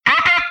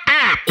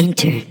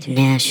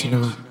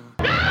International.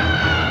 You're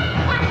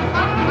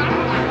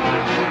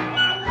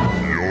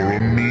a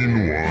mean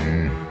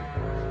one,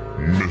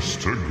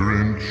 Mr.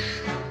 Grinch.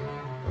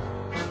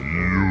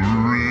 You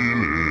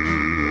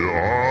really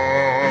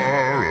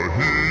are a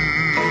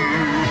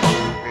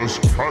heel. As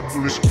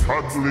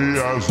cuddly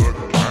as a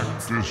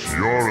cactus,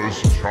 you're as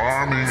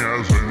charming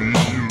as an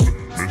eel,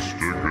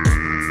 Mr.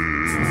 Grinch.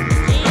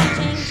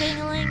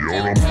 You're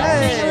a monster.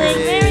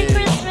 Merry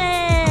Christmas!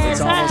 It's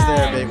almost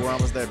there, babe. We're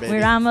almost there, baby.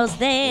 We're almost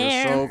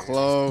there. We're so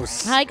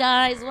close. Hi,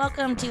 guys.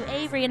 Welcome to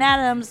Avery and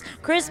Adam's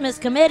Christmas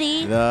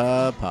Committee.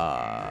 The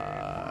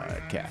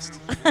podcast.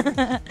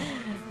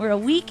 We're a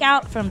week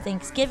out from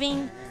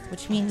Thanksgiving,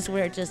 which means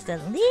we're just a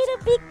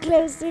little bit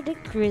closer to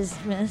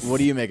Christmas. What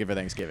are you making for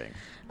Thanksgiving?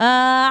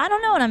 I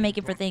don't know what I'm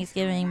making for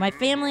Thanksgiving. My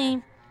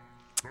family,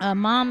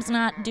 mom's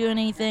not doing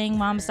anything.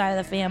 Mom's side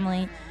of the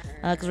family.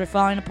 Because we're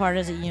falling apart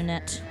as a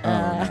unit.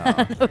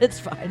 No. No, it's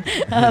fine.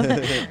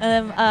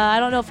 I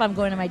don't know if I'm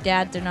going to my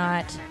dad's or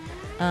not,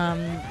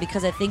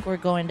 because I think we're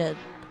going to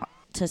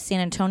San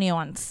Antonio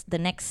on the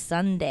next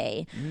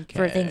Sunday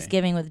for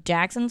Thanksgiving with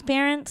Jackson's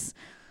parents.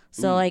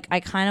 So, I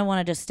kind of want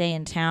to just stay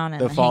in town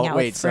and hang out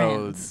with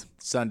friends. So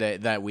Sunday,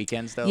 that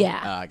weekend still?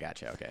 Yeah. I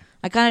gotcha, okay.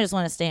 I kind of just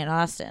want to stay in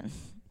Austin.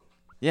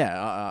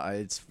 Yeah,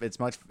 it's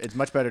much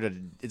better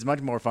it's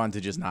much more fun to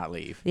just not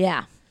leave.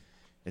 Yeah.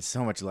 It's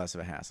so much less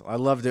of a hassle. I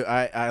love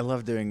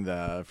doing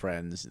the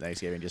friends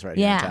Thanksgiving just right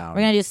here in Yeah. town.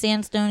 We're going to do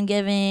Sandstone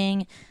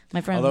Giving.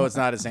 My friend. Although it's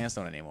not at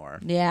Sandstone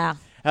anymore. Yeah.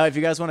 If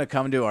you guys want to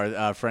come to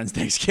our friends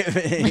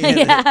Thanksgiving.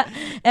 Yeah.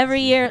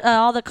 Every year,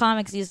 all the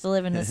comics used to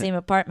live in the same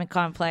apartment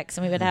complex,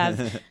 and we would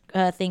have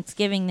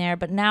Thanksgiving there.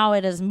 But now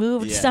it has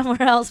moved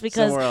somewhere else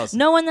because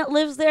no one that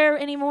lives there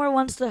anymore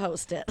wants to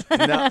host it.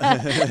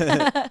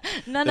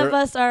 None of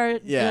us are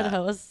good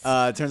hosts.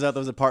 Turns out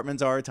those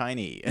apartments are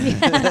tiny.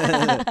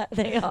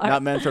 They are.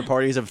 Not meant for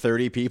parties of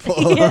 30 people.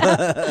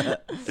 Yeah.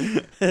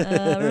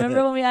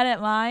 Remember when we had it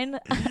at mine?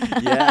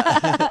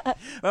 Yeah.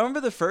 I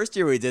remember the first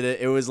year we did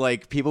it, it was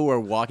like people were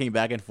walking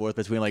back and forth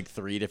between like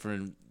 3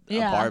 different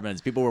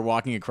apartments. People were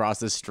walking across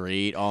the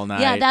street all night.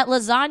 Yeah, that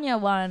lasagna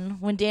one,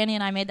 when Danny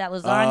and I made that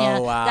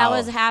lasagna, that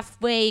was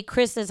halfway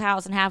Chris's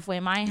house and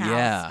halfway my house.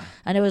 Yeah.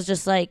 And it was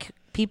just like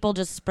people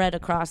just spread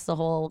across the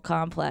whole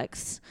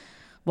complex,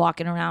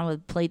 walking around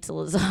with plates of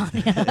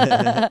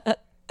lasagna.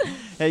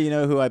 Hey, you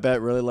know who I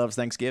bet really loves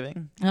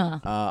Thanksgiving?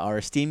 Our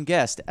esteemed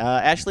guest,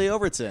 Ashley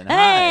Overton.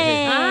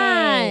 Hey!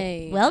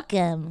 Hi.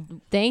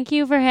 Welcome. Thank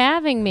you for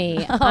having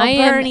me.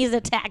 Bernie's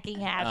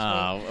attacking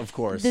Ashley. Of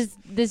course.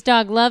 This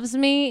dog loves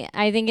me.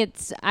 I think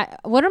it's...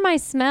 what are my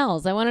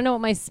smells? I want to know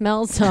what my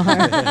smells are.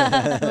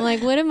 I'm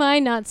like, what am I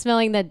not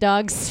smelling that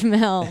dogs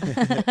smell?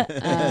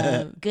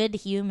 Good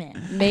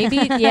human. Maybe,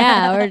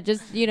 yeah, or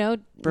just,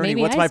 Bernie,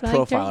 maybe what's I my smell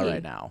profile like turkey.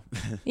 right now?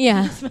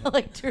 Yeah. Smell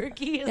like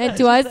turkey?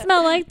 Do I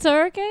smell like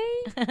turkey?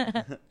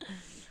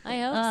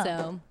 I hope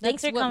so.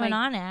 Thanks for coming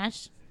on,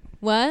 Ash.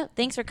 What?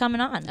 Thanks for coming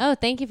on. Oh,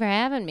 thank you for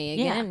having me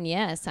again.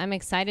 Yeah. Yes, I'm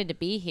excited to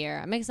be here.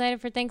 I'm excited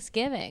for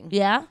Thanksgiving.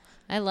 Yeah?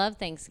 I love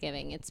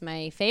Thanksgiving. It's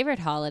my favorite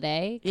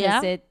holiday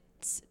Yeah? because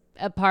it's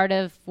a part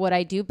of what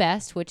I do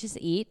best, which is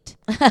eat.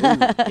 Ooh,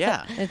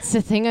 yeah. It's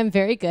a thing I'm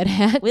very good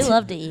at. We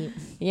love to eat.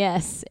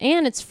 Yes,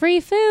 and it's free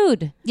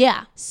food.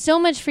 Yeah. So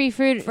much free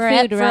food For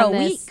around a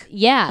this. week.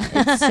 Yeah,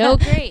 it's so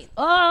great.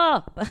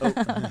 Oh!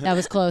 That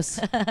was close.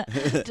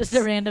 Just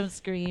a random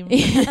scream.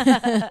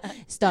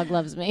 This dog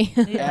loves me.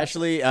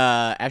 Ashley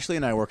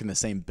and I work in the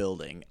same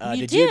building.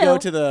 You did you go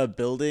do? to the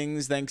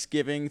buildings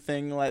Thanksgiving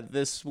thing like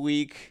this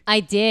week? I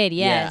did,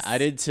 yes. Yeah, I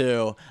did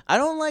too. I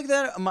don't like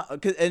that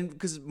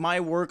because my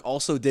work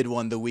also did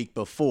one the week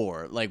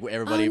before. Like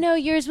everybody. Oh, no,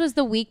 yours was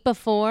the week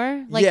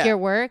before, like Yeah. your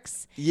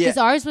work's? Yeah. Because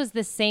ours was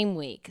the same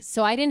week.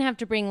 So I didn't have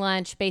to bring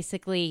lunch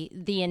basically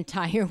the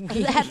entire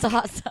week. That's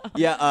awesome.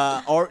 Yeah,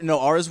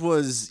 ours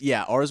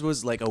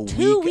was like a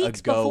 2 week weeks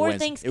ago. before It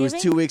was Thanksgiving?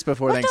 2 weeks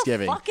before What the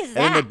Thanksgiving. fuck is And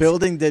then the that?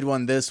 building did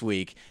one this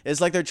week. It's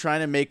like they're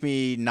trying to make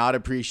me not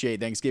appreciate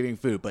Thanksgiving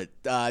food, but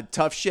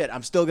tough shit.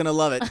 I'm still gonna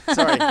love it.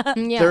 Sorry.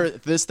 Yeah.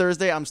 This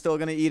Thursday, I'm still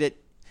gonna eat it.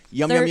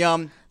 Yum Third-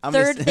 yum yum.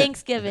 Third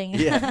Thanksgiving.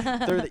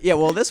 Yeah,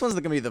 well, this one's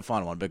gonna be the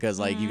fun one because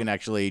like you can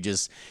actually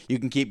you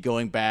can keep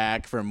going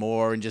back for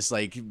more and just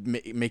like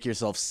make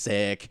yourself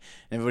sick.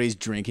 Everybody's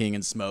drinking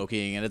and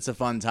smoking, and it's a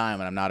fun time.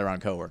 And I'm not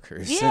around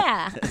coworkers.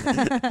 Yeah.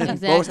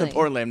 Exactly. Most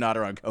importantly, I'm not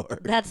around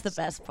coworkers. That's the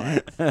best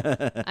part.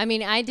 I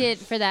mean, I did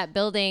for that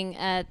building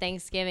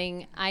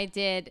Thanksgiving. I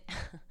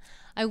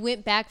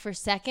went back for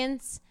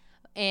seconds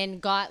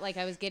and got like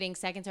I was getting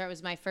seconds, or it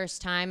was my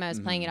first time. I was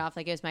playing it off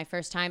like it was my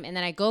first time, and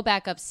then I go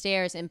back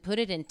upstairs and put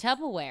it in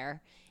Tupperware,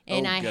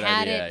 and I good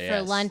had idea, it for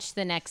yes. lunch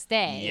the next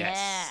day.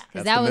 Yes.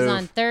 Because That's that the was move.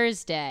 on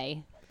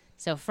Thursday.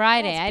 So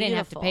Friday, That's I didn't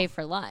have to beautiful. pay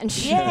for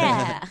lunch.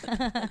 Yeah.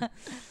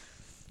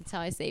 That's how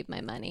I save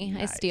my money. I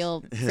Nice.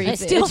 steal free I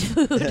food. steal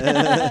food.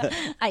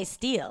 I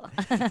steal.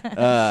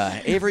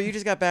 Avery, you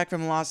just got back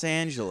from Los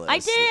Angeles. I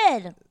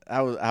did.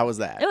 How was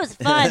that? It was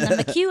fun.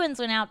 The McEwens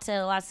went out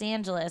to Los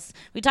Angeles.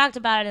 We talked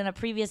about it in a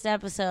previous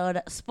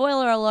episode.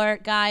 Spoiler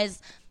alert,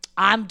 guys.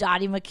 I'm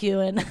Dottie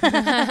McEwen.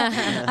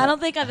 I don't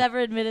think I've ever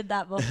admitted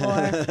that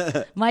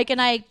before. Mike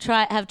and I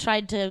have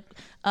tried to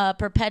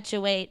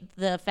perpetuate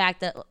the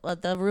fact that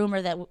the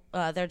rumor that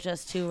they're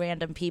just two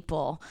random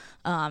people,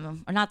 or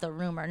not the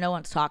rumor. No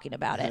one's talking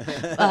about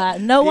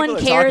it. No one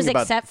cares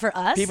except for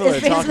us. People are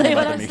talking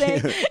about I'm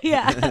saying.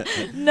 Yeah,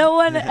 no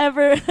one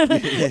ever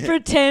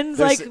pretends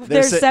like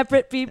they're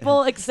separate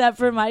people except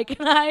for Mike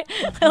and I.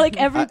 Like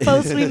every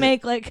post we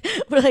make, like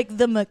we're like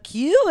the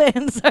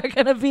McEwens are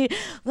gonna be.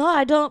 No,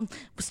 I don't.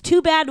 It's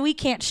too bad we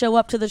can't show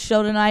up to the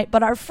show tonight,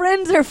 but our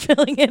friends are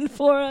filling in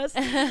for us.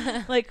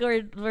 Like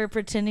we're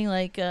pretending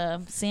like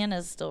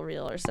Santa's still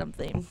real or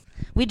something.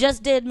 We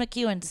just did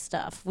McEwen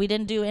stuff. We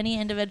didn't do any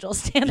individual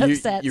stand-up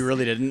sets. You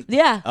really didn't?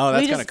 Yeah. Oh,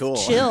 that's kind of cool.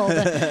 Chilled.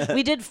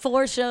 We did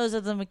 4 shows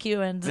of the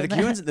McEwens.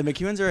 The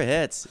McEwens are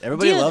hits.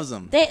 Everybody loves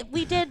them.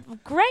 We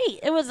did great.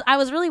 I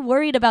was really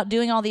worried about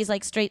doing all these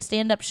like straight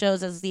stand-up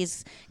shows as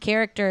these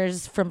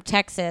characters from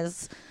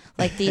Texas.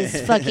 Like these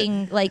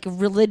fucking like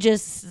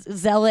religious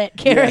zealot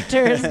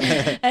characters,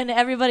 and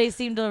everybody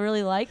seemed to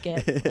really like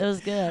it. It was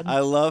good.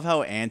 I love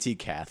how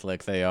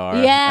anti-Catholic they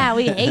are. Yeah,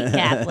 we hate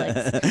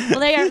Catholics.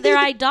 Well, they're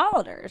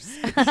idolaters.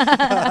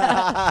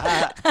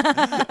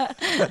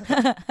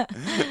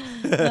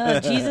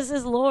 Jesus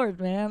is Lord,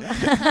 man.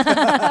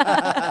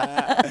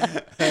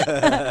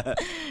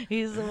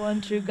 He's the one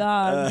true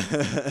God,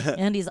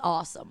 and he's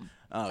awesome.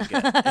 Oh,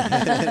 good.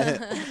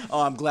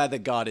 Oh, I'm glad that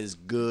God is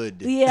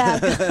good.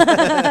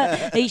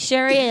 Yeah, he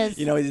sure is.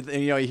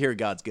 You hear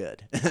God's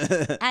good.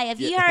 Hey,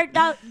 have you heard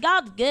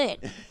God's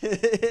good?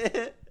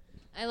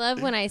 I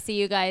love when I see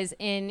you guys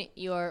in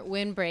your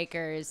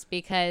windbreakers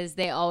because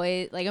they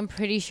always, like, I'm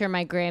pretty sure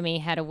my Grammy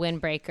had a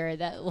windbreaker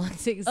that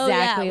looks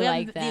exactly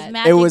like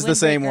that. It was the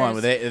same one.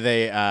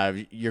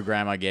 Your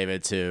grandma gave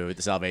it to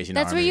the Salvation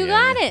Army. That's where you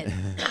got it.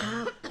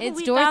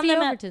 It's Dorothy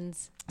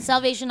Overton's.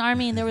 Salvation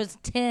Army, and there was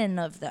 10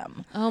 of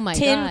them. Oh my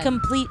 10 God.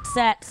 complete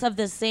sets of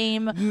the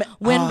same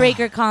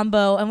windbreaker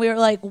combo, and we were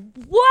like,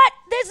 what?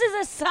 This is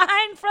a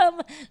sign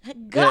from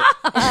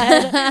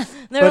God.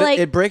 They were like,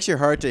 it breaks your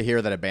heart to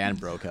hear that a band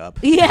broke up.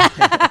 Yeah.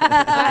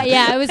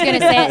 Yeah, I was gonna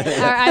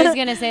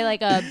say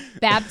like a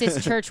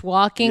Baptist church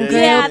walking group.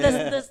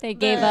 Yeah, they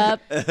gave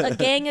up. A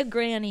gang of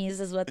grannies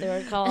is what they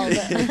were called.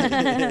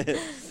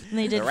 And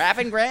they did The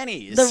Rapping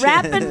Grannies. The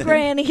Rapping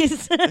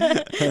Grannies.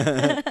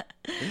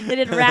 They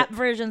did rap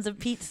versions of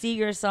Pete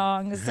Seeger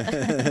songs.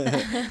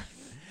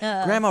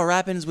 Grandma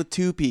Rappins with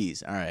 2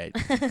 P's. All right.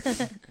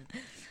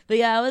 But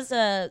yeah,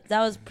 that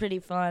was pretty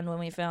fun when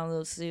we found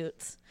those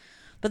suits.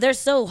 But they're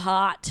so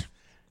hot.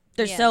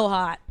 They're so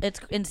hot. It's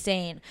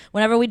insane.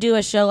 Whenever we do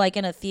a show like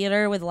in a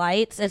theater with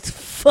lights, it's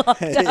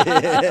fucked up.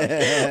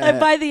 And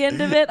by the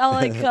end of it, I'll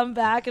like come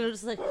back and I'm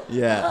just like,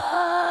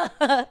 yeah.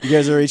 You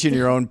guys are each in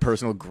your own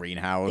personal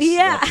greenhouse.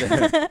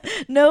 Yeah.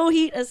 No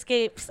heat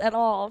escapes at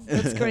all.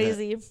 It's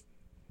crazy.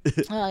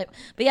 But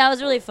yeah, it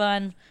was really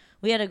fun.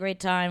 We had a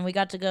great time. We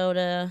got to go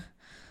to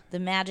the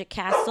Magic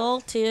Castle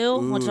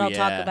too, which I'll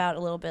talk about a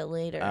little bit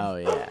later. Oh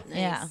yeah. Nice.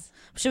 Yeah.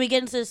 Should we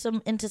get into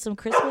some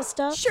Christmas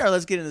stuff? Sure,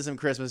 let's get into some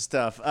Christmas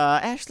stuff.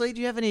 Ashley,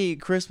 do you have any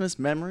Christmas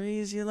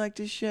memories you'd like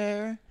to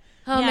share?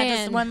 Oh yeah, man,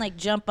 just one like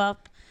jump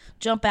out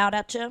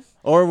at you.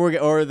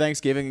 Or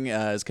Thanksgiving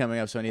is coming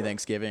up, so any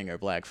Thanksgiving or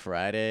Black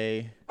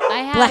Friday. I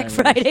have Black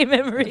Friday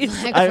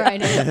memories. Black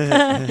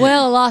Friday.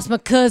 Well, I lost my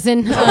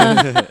cousin. He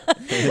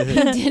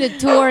did a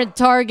tour at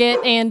Target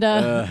and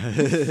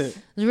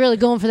was really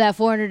going for that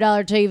 $400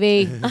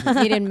 TV.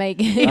 He didn't make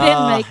it. He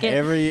didn't make it.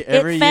 Every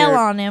it fell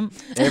on him.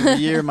 Every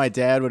year, my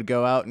dad would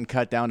go out and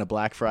cut down a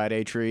Black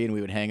Friday tree, and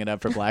we would hang it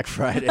up for Black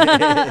Friday.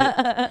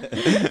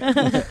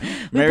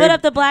 We put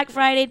up the Black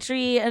Friday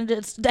tree, and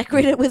it's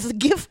decorated with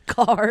gift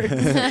cards,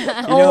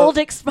 old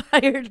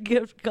expired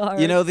gift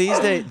cards. You know,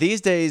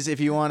 these days,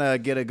 if you want to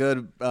get a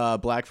good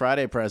Black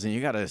Friday present, you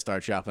got to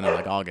start shopping in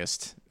like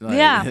August. Like,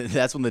 yeah,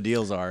 that's when the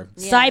deals are.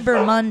 Yeah.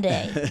 Cyber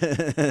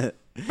Monday.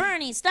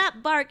 Bernie, stop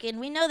barking.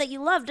 We know that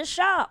you love to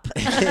shop.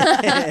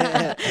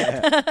 I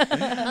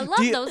love those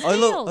deals. I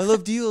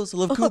love deals. I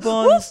love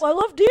coupons. Woof, I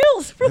love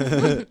deals.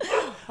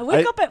 I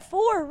wake up at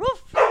 4.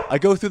 Woof. I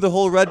go through the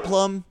whole Red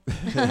Plum.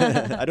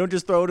 I don't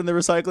just throw it in the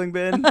recycling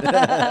bin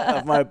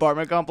of my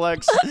apartment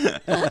complex.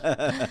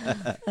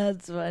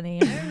 That's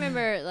funny. I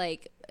remember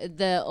like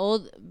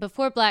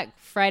before Black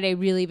Friday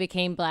really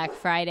became Black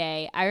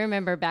Friday. I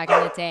remember back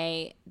in the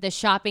day, the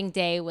shopping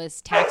day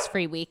was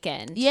tax-free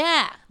weekend.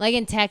 Yeah. Like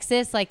in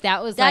Texas, like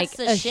that's like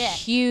a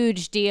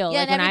huge deal. Yeah,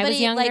 like when I was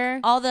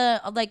younger,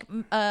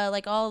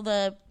 like all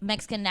the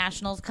Mexican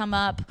nationals come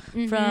up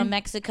from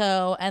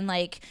Mexico, and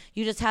like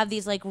you just have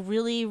these like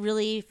really,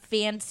 really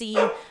fancy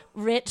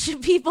rich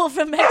people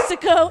from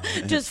Mexico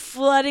just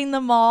flooding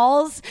the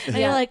malls, and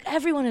you're like,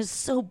 everyone is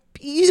so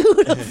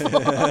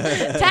beautiful.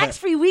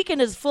 Tax-free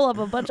weekend is full of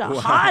a bunch of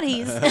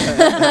hotties.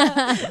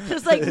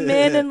 Just like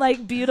men in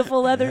like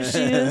beautiful leather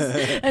shoes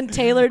and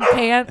tailored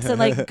pants and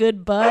like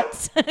good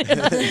butts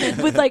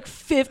with like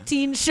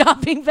 15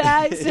 shopping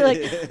bags. You're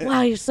like,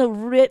 wow, you're so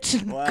rich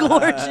and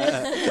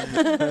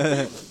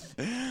gorgeous.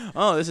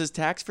 Oh, this is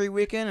tax-free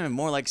weekend and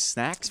more like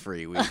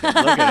snacks-free weekend. Look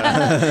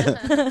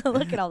at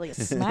Look at all these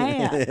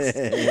snacks.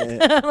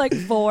 Like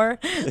 4.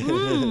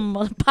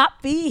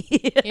 Pop B.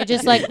 You're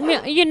just like,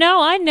 you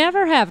know, I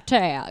never have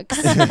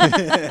tax. That's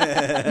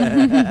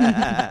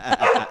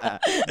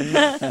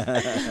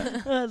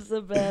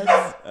the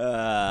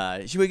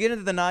best. Should we get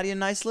into the naughty and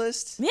nice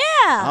list?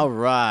 Yeah. All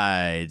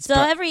right. So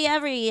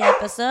every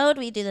episode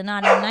we do the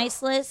naughty and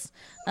nice list.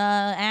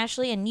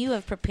 Ashley, and you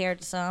have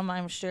prepared some,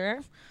 I'm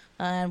sure.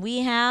 And we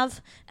have,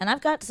 and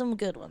I've got some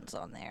good ones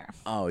on there.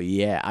 Oh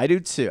yeah, I do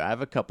too. I have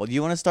a couple. Do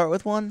you want to start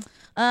with one?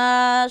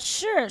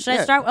 Sure. Should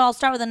I start? I'll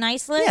start with a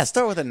nice list. Yeah,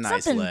 start with a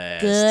nice Something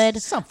list.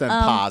 good. Something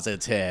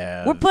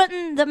positive. We're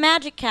putting the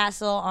Magic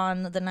Castle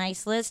on the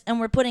nice list, and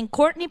we're putting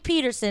Courtney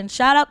Peterson.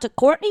 Shout out to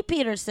Courtney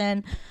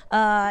Peterson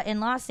in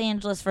Los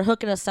Angeles for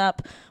hooking us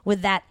up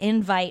with that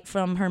invite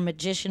from her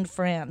magician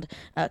friend.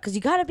 Because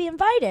you got to be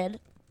invited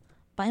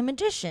by a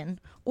magician,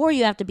 or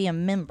you have to be a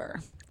member.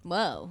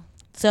 Whoa.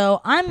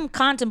 So I'm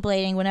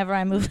contemplating whenever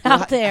I move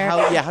out there.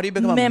 How do you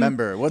become a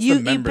member? What's the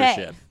membership?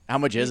 You pay. How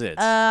much is it?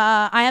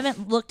 I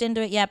haven't looked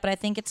into it yet, but I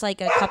think it's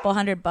like a couple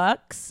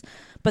 $100.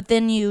 But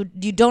then you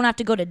don't have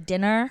to go to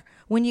dinner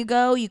when you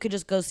go. You could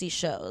just go see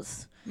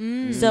shows.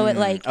 So it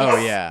like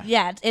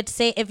it's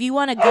say if you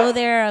want to go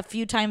there a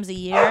few times a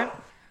year,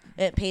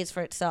 it pays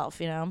for itself.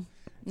 You know.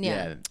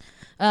 Yeah.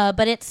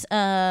 But it's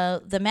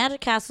the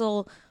Magic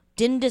Castle.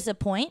 Didn't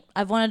disappoint.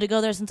 I've wanted to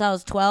go there since I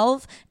was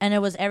 12, and it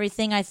was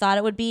everything I thought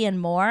it would be and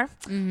more.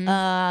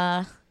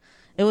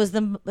 It was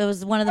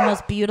one of the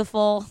most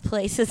beautiful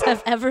places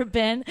I've ever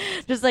been.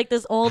 Just like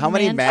this old. How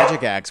many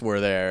magic acts were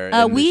there?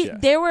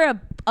 There were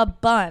a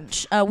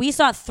bunch. We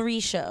saw 3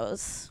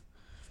 shows.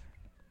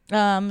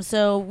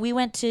 So we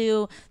went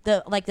to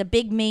the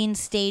big main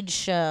stage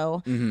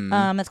show.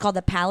 It's called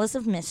the Palace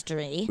of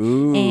Mystery,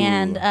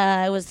 and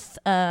it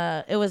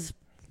was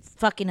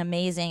fucking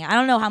amazing. I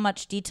don't know how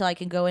much detail I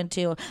can go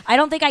into. I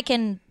don't think I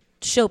can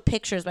show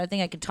pictures, but I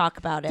think I can talk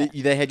about it.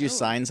 They had you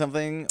sign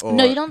something? Or?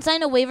 No, you don't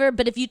sign a waiver,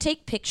 but if you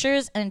take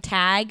pictures and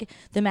tag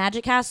the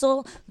Magic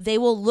Castle, they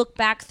will look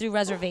back through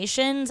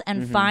reservations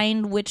and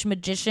find which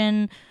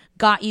magician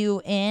got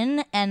you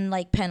in and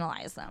like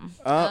penalize them.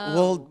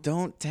 Well,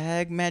 don't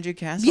tag Magic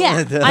Castle.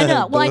 Yeah, I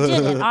know. Well, I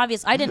didn't.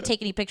 Obviously, I didn't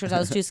take any pictures. I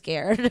was too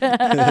scared.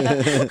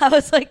 I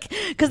was like,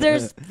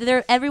 because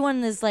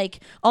everyone is like,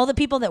 all the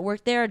people that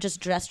work there are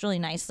just dressed really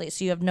nicely,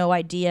 so you have no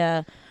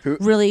idea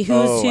really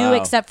who's who,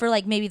 except for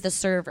like maybe the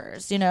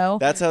servers. You know,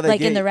 that's how they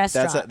like in the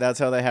restaurant. That's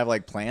how they have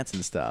like plants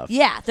and stuff.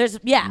 Yeah,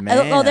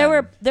 Man. Oh, there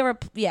were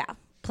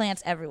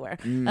plants everywhere.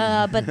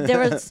 But there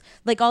was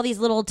like all these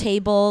little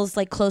tables,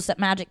 like close-up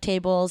magic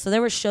tables. So there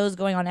were shows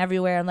going on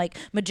everywhere, and like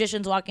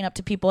magicians walking up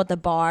to people at the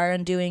bar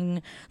and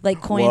doing like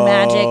coin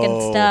magic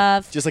and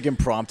stuff. Just like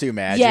impromptu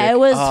magic. Yeah, it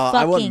was fucking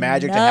I want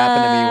magic to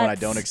happen to me when I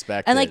don't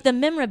expect and it. like the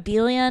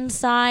memorabilia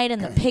inside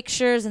and the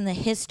pictures and the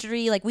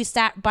history. Like we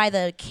sat by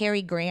the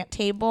Cary Grant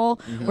table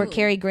where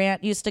Cary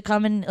Grant used to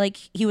come, and like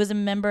he was a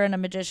member and a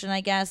magician,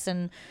 I guess,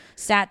 and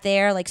sat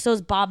there. Like so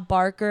is Bob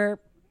Barker.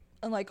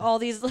 And like all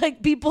these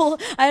like people,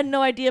 I had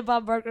no idea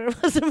Bob Barker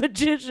was a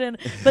magician,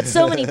 but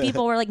so many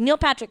people were like Neil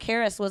Patrick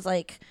Harris was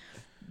like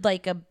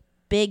a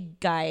big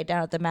guy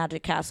down at the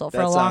Magic Castle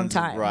for a long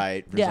time.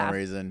 Right, for some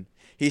reason.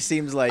 He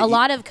seems like a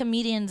lot of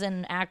comedians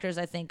and actors,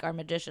 I think, are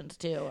magicians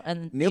too.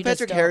 And Neil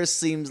Patrick Harris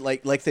seems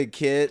like the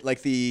kid,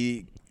 like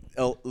the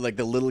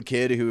little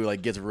kid who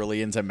like gets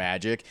really into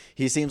magic.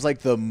 He seems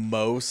like the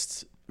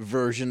most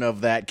version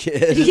of that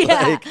kid.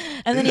 Yeah.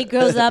 And then he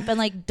grows up and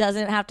like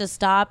doesn't have to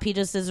stop. He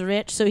just is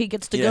rich, so he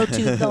gets to go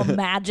to the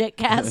Magic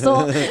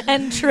Castle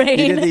and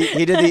train.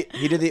 He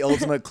did the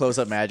ultimate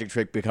close-up magic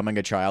trick, becoming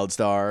a child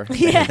star.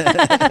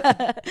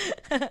 Yeah.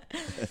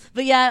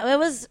 But yeah, it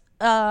was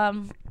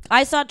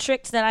I saw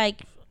tricks that I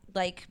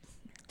like,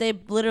 they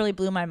literally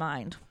blew my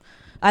mind.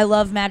 I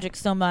love magic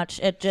so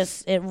much. It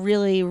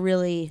really,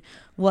 really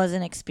was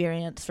an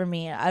experience for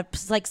me.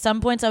 Like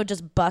some points I would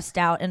just bust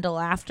out into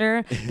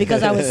laughter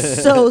because I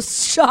was so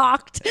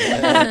shocked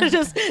and I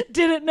just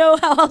didn't know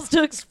how else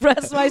to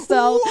express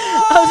myself.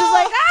 I was just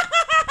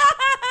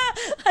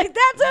like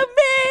that's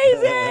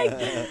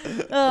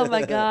amazing. Oh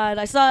my God.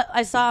 I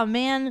saw a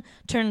man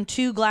turn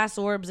 2 glass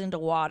orbs into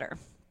water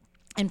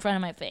in front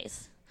of my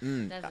face.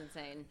 That's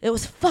insane. It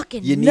was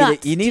fucking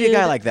nuts. You need a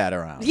guy like that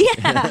around.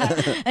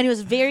 Yeah. And he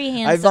was very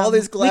handsome. I have all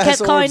these glass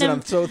orbs and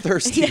I'm so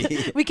thirsty.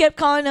 Yeah, we kept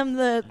calling him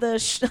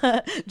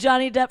the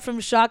Johnny Depp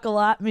from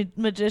Chocolat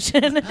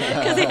magician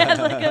because he had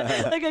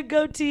like a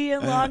goatee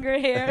and longer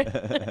hair.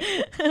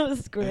 It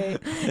was great.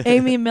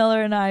 Amy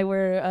Miller and I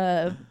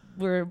were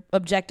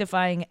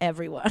objectifying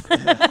everyone.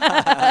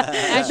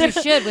 As you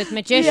should with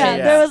magicians. Yeah,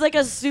 there was like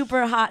a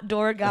super hot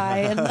door guy,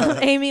 and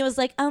Amy was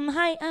like,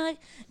 hi,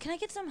 can I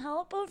get some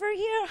help over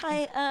here?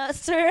 Hi,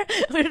 sir.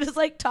 We were just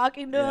like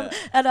talking to him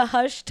at a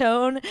hushed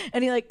tone,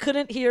 and he like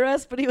couldn't hear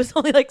us, but he was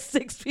only like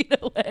 6 feet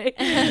away.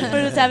 We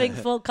were just having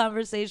full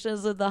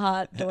conversations with the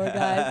hot door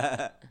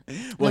guy.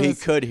 Well, he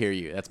could hear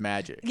you. That's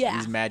magic. Yeah.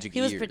 He's magic He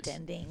ears. was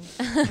pretending.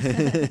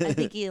 I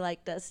think he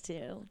liked us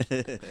too.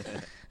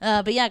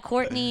 But yeah,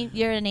 Courtney,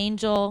 you're an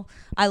angel.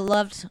 I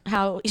loved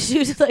how she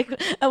was like,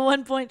 at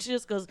one point, she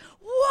just goes,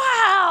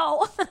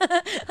 wow!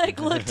 Like,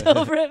 looked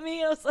over at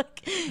me. I was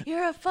like,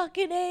 you're a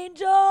fucking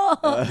angel.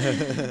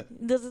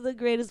 This is the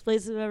greatest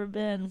place I've ever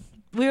been.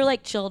 We were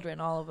like children,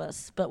 all of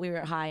us, but we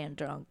were high and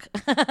drunk.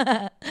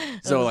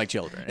 So like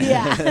children.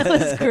 Yeah, it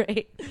was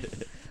great.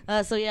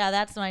 So yeah,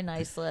 that's my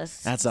nice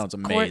list. That sounds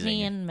amazing.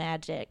 Courtney and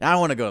Magic. I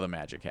want to go to the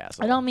Magic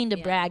Castle. I don't mean to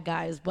brag,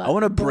 guys, but I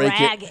want to break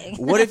bragging. it.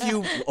 What if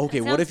you? Okay,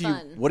 what Sounds if you?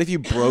 fun. What if you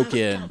broke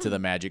into the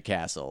Magic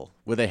Castle?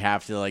 Would they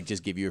have to like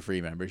just give you a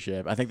free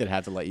membership? I think they'd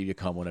have to let you to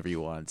come whenever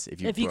you want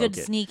if you. If you broke could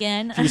it. sneak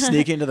in. If you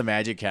sneak into the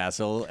Magic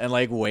Castle and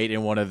like wait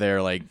in one of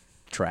their like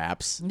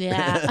traps.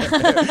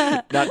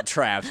 Yeah. Not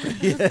traps.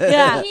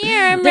 Yeah.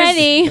 Here, I'm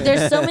ready.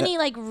 There's so many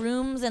like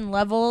rooms and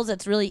levels.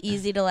 It's really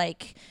easy to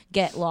like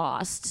get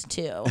lost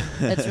too.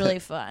 It's really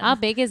fun. How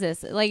big is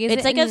this? Like, is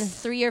It's it like a in-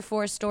 3 or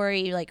 4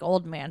 story like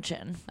old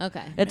mansion.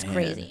 Okay. It's Man.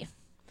 crazy.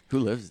 Who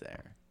lives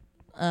there?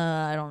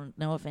 I don't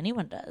know if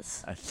anyone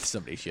does.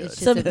 Somebody should.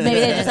 So maybe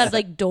they just have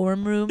like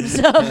dorm rooms.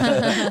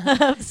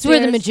 It's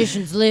where the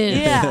magicians live.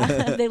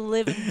 Yeah, they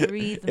live and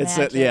breathe It's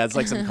magic. it's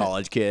like some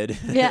college kid.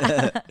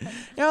 Yeah.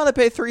 They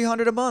pay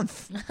 $300 a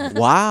month.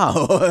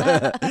 Wow,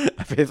 I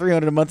pay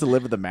 $300 a month to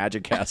live at the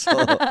Magic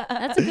Castle.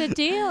 That's a good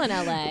deal in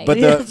LA. But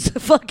Yeah, it's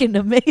fucking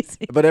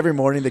amazing. But every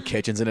morning the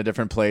kitchen's in a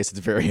different place. It's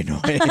very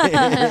annoying.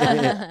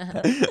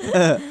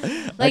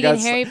 Like in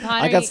Harry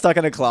Potter, I got stuck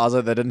in a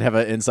closet that didn't have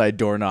an inside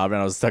doorknob, and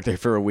I was stuck there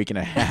for a week and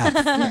a half.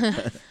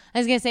 I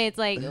was gonna say it's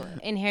like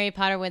in Harry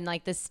Potter when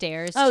like the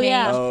stairs Oh, change.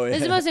 yeah. Oh, This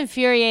is yeah. the most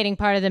infuriating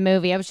part of the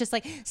movie. I was just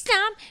like,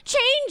 stop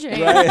changing.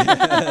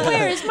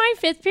 Where is my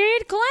 5th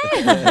period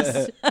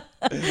class?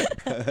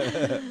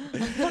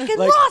 Fucking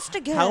Like, lost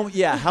again.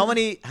 How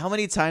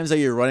many times are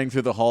you running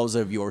through the halls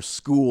of your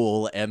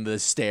school and the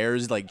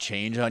stairs like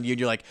change on you, and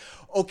you're like,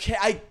 okay,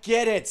 I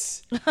get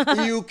it.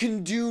 You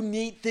can do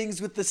neat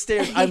things with the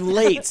stairs. I'm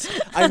late.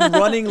 I'm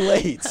running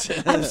late.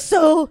 I'm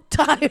so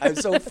tired. I'm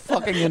so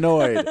fucking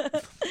annoyed.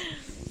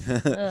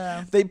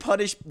 They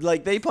punish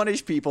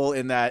people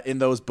in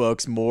those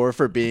books more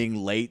for being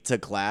late to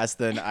class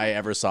than I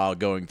ever saw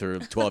going through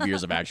 12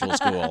 years of actual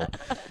school.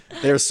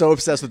 They're so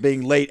obsessed with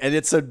being late, and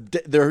it's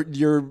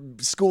your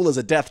school is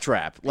a death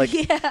trap. Like,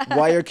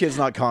 why are kids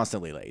not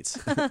constantly late?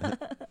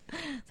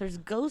 There's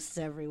ghosts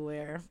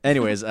everywhere.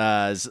 Anyways,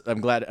 I'm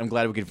glad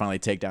we could finally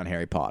take down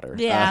Harry Potter.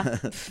 Yeah,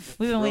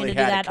 we've been waiting to do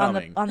had that it on the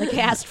coming. on the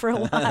cast for a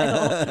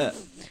while.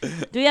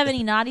 Do we have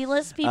any naughty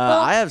list, people?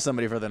 I have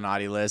somebody for the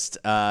naughty list.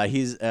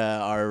 He's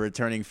our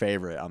returning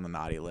favorite on the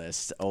naughty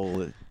list.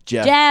 Old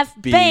Jeff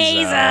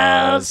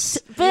Bezos.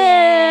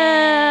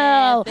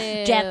 Boo!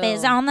 Boo. Jeff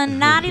is on the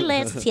naughty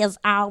list. He's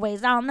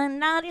always on the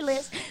naughty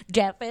list.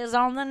 Jeff is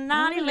on the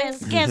naughty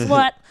list. Guess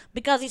what?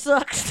 Because he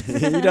sucks. He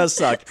does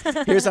suck.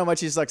 Here's how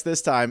much he sucks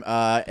this time.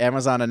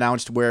 Amazon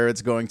announced where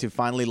it's going to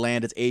finally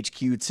land its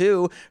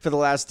HQ2 for the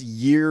last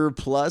year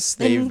plus.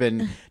 They've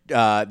been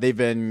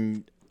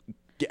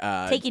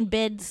Taking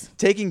bids.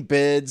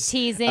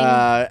 Teasing.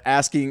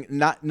 asking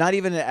not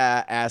even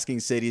asking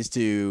cities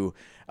to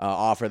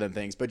offer them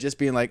things, but just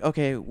being like,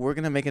 okay, we're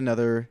gonna make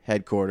another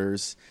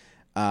headquarters.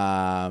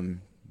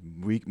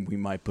 We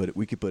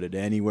could put it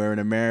anywhere in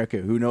America.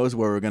 Who knows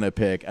where we're gonna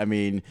pick? I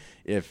mean,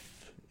 if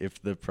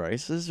the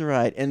price is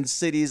right, and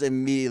cities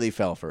immediately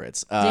fell for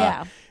it.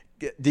 Yeah.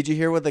 Did you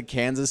hear what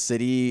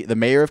the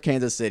mayor of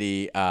Kansas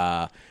City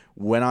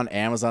went on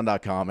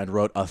Amazon.com and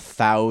wrote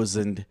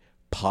 1,000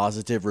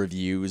 positive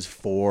reviews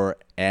for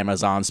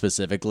Amazon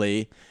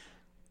specifically,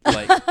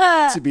 like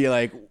to be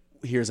like,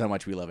 here's how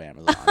much we love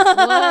Amazon.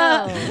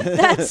 Whoa.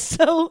 That's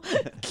so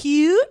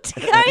cute,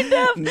 kind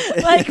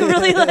of like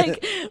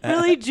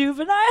really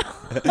juvenile.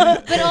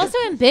 But also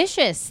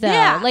ambitious though.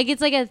 Yeah. Like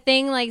it's like a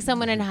thing like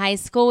someone in high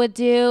school would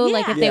do.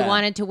 Like if they Yeah.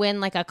 wanted to win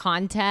like a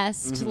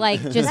contest. Mm-hmm.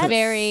 Like just That's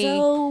very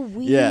so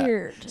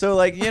weird. So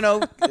like,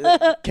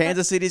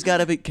 Kansas City's got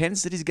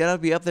to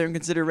be up there in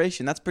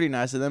consideration. That's pretty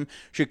nice of them.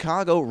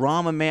 Chicago,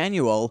 Rahm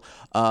Emanuel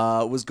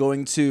was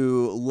going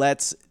to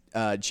let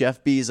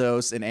Jeff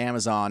Bezos and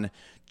Amazon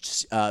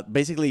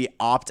basically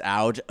opt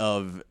out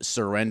of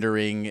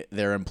surrendering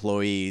their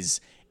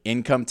employees'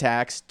 income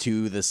tax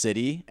to the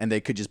city, and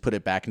they could just put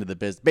it back into the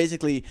business.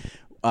 Basically,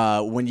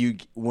 when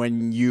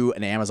you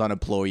an Amazon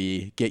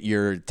employee get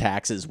your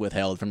taxes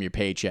withheld from your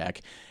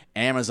paycheck,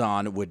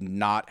 Amazon would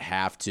not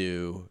have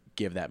to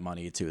give that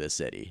money to the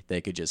city.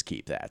 They could just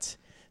keep that.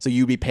 So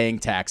you'd be paying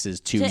taxes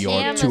to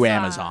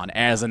Amazon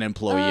as an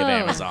employee of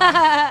Amazon.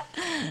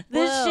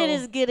 This Whoa. shit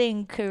is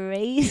getting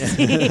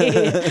crazy.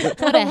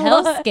 what a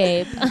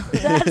hellscape.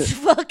 That's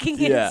fucking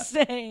Yeah.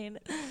 insane.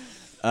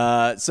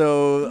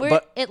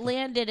 But It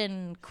landed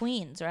in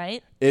Queens,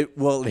 right? here's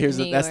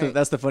New that's York.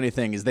 the funny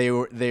thing is they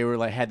were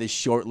like had this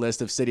short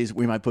list of cities.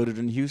 We might put it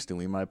in Houston.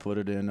 We might put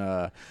it in They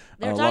were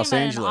talking Los about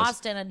Angeles. it in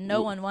Austin, and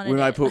no one wanted we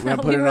might it. put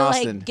it we in were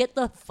Austin. Like, get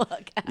the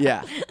fuck out.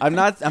 Yeah, I'm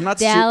not.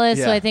 Dallas,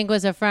 yeah. who I think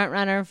was a front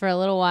runner for a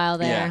little while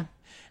there. Yeah.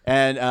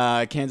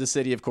 And Kansas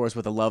City, of course,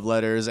 with the love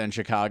letters, and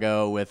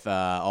Chicago with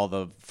all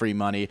the free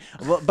money.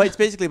 Well, but it's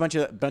basically a bunch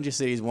of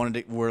cities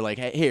were like,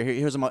 hey,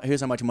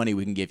 here's how much money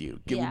we can give you.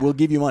 Yeah. We'll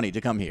give you money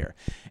to come here.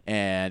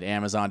 And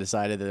Amazon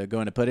decided that they're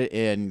going to put it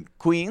in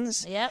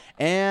Queens. Yep.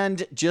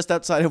 And just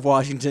outside of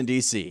Washington,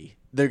 D.C.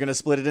 They're going to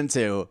split it in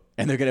two,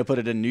 and they're going to put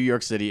it in New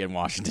York City and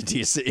Washington,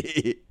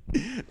 D.C.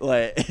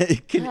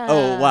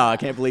 Oh, wow. I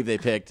can't believe they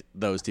picked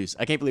those two.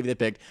 I can't believe they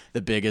picked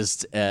the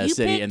biggest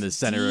city in the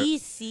center.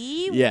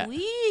 DC? Yeah.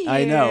 Weird.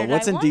 I know.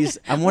 What's in DC?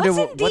 I'm wondering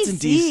what's in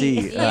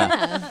DC.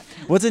 Yeah.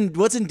 What's in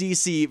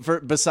DC for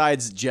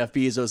besides Jeff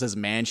Bezos'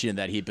 mansion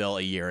that he built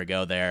a year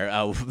ago there?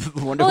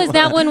 Wonder Oh, is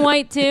that one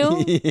white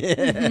too?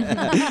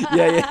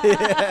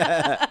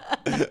 yeah.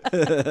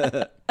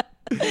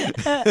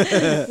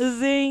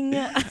 Zing.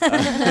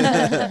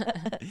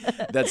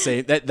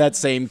 That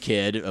same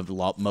kid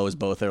mows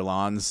both their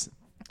lawns.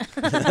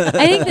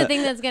 I think the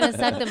thing that's gonna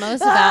suck the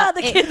most about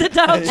the kid that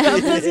Donald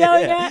Trump is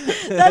yelling at.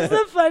 That's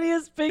the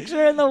funniest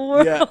picture in the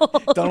world. Yeah.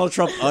 Donald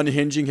Trump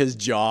unhinging his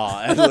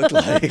jaw. It looked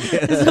like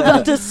He's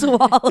about to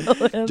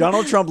swallow him.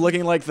 Donald Trump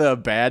looking like the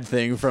bad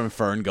thing from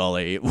Fern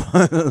Gully.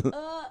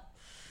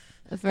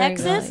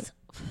 Hexus?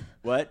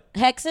 What?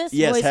 Hexus?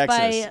 Yes,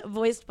 Hexus.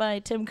 Voiced by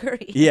Tim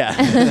Curry.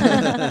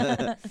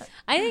 Yeah.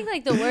 I think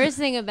like the worst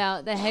thing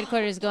about the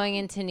headquarters going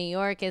into New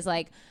York is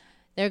like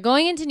they're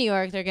going into New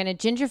York, they're gonna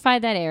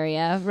gentrify that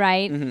area,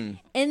 right? Mm-hmm.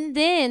 And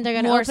then they're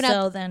gonna More open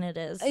so up than it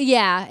is.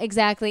 Yeah,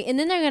 exactly. And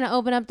then they're gonna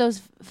open up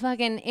those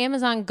fucking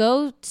Amazon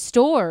Go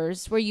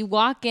stores where you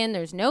walk in,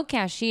 there's no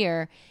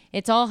cashier.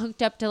 It's all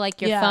hooked up to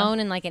like your phone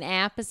and like an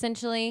app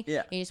essentially.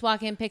 Yeah. You just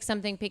walk in, pick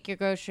something, pick your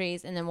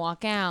groceries, and then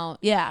walk out.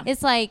 Yeah.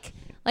 It's like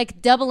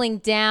doubling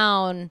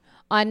down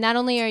on not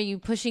only are you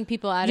pushing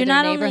people out of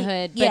their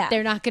neighborhood, but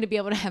they're not going to be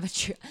able to have a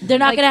they're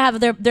not going to have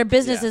their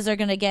businesses are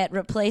going to get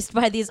replaced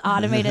by these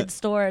automated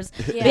stores.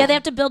 Yeah, they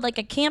have to build like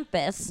a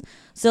campus.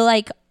 So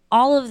like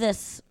all of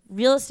this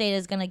real estate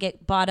is going to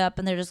get bought up,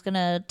 and they're just going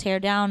to tear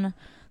down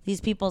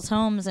these people's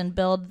homes and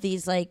build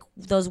these like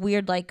those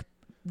weird like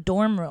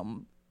dorm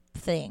room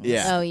things.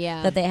 Yeah. Oh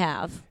yeah. That they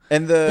have.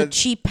 And the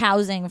cheap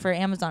housing for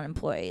Amazon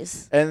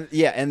employees. And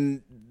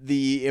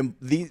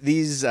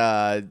this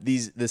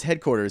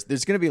headquarters,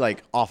 there's going to be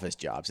like office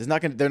jobs. They're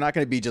not going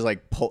to be just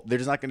like they're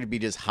just not going to be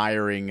just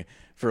hiring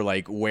for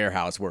like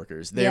warehouse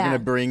workers. They're going to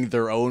bring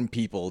their own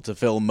people to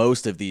fill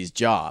most of these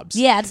jobs.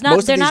 Yeah, it's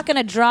not. They're not going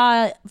to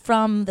draw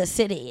from the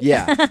city.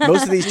 Yeah,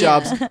 most of these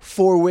jobs,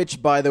 for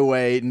which, by the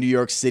way, New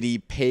York City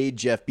paid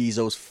Jeff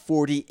Bezos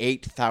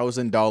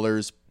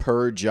 $48,000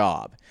 per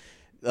job.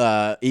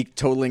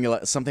 Totaling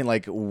something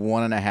like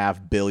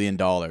 $1.5 billion.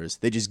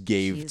 They just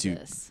gave to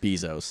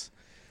Bezos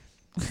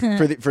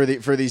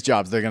for these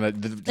jobs. They're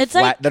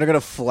gonna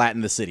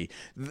flatten the city.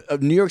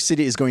 New York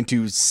City is going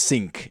to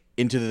sink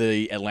into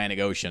the Atlantic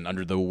Ocean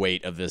under the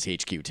weight of this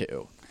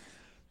HQ2.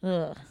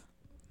 Ugh.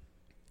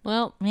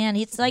 Well, man,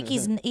 it's like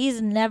he's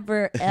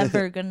never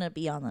ever gonna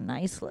be on the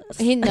nice list.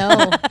 He's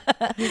got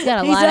a He's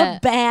lot a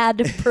of bad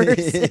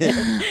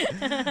person.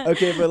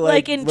 Okay, but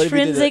like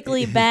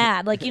intrinsically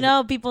bad. Like, you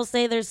know, people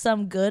say there's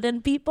some good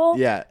in people.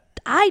 Yeah.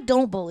 I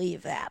don't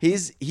believe that.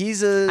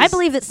 I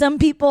believe that some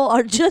people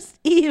are just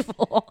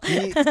evil.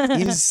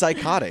 He's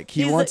psychotic.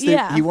 He wants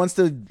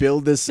to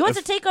build this. He wants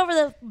to take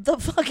over the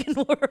fucking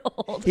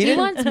world. He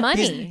wants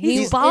money.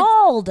 He's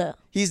bald.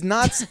 He's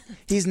not.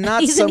 He's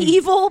an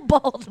evil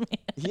bald man.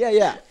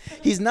 Yeah.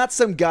 He's not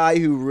some guy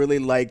who really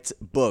liked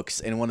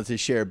books and wanted to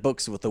share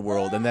books with the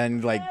world, and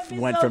then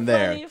went from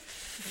there.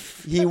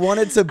 He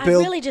wanted to build.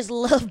 I really just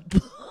love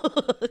books.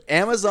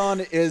 Amazon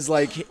is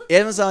crazy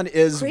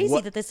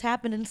that this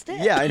happened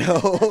instead. Yeah, I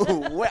know.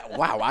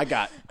 Wow,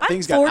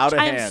 things got out of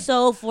hand. I'm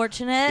so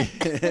fortunate.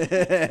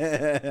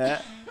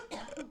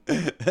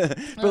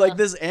 But like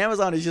this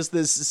Amazon is just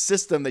this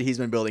system that he's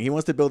been building. He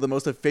wants to build the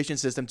most efficient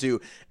system to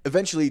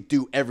eventually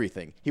do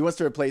everything. He wants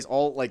to replace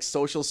all like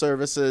social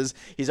services.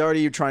 He's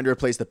already trying to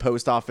replace the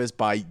post office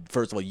by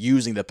first of all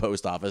using the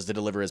post office to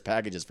deliver his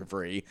packages for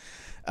free.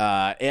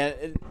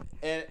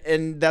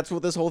 And that's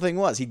what this whole thing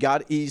was.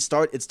 It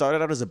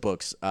started out as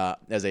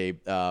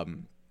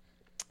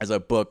a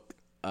book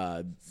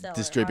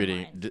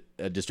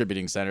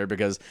distributing center,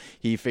 because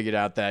he figured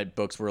out that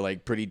books were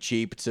like pretty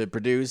cheap to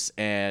produce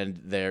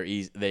and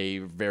they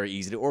very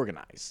easy to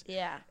organize.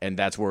 Yeah. And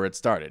that's where it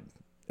started.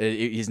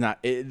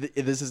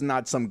 This is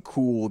not some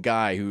cool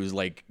guy who's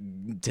like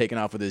taking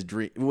off with his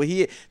dream. Well,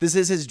 this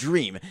is his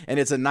dream, and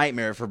it's a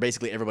nightmare for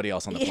basically everybody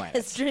else on the planet.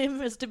 His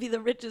dream is to be the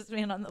richest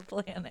man on the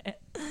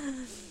planet.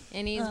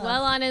 And he's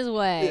well on his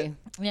way.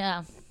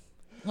 Yeah.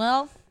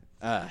 Well,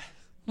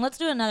 let's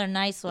do another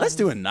nice one. Let's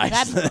do a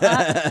nice one.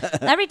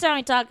 Every time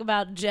we talk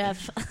about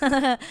Jeff,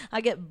 I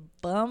get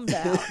bummed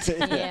out.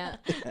 Yeah.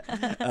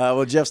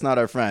 Well, Jeff's not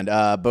our friend,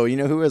 but you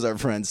know who is our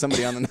friend?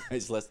 Somebody on the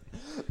nice list.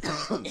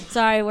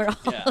 Sorry, we're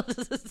all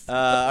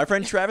Our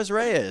friend Travis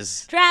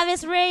Reyes.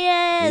 Travis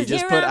Reyes. He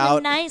just You're put on out-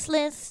 the nice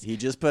list. He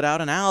just put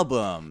out an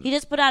album. He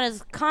just put out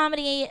his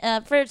comedy,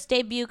 first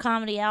debut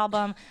comedy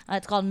album.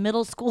 It's called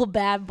Middle School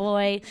Bad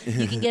Boy.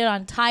 You can get it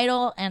on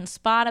Tidal and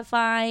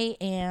Spotify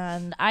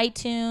and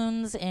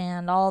iTunes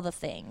and all the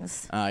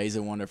things. He's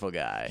a wonderful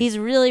guy. He's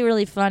really,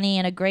 really funny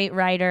and a great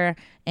writer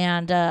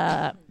and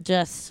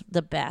just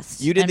the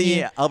best. You did I the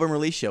mean, album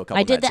release show a couple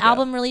I did nights the ago.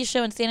 album release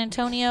show in San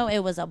Antonio. It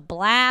was a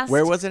blast.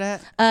 Where was it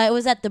at? It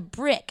was at the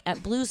Brick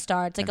at Blue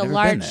Star. It's like I've a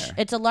never been large. there.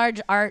 It's a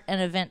large art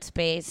and event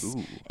space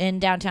in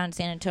downtown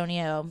San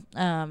Antonio.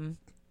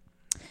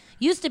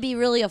 Used to be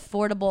really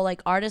affordable,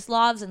 like artist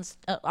lofts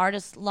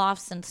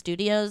and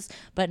studios,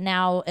 but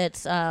now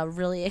it's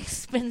really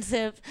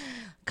expensive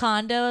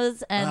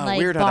condos and like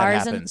weird how that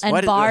bars happens. and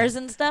Why did- bars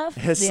and stuff.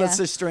 It's Yeah.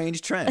 such a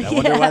strange trend. I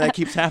wonder why that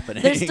keeps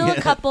happening. There's still a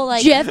couple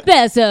like Jeff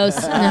Bezos.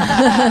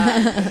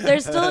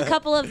 there's still a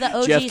couple of the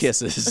OG Jeff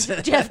kisses.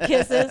 Jeff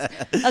kisses.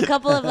 A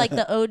couple of like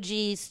the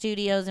OG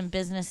studios and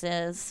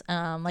businesses.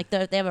 Like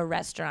they have a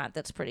restaurant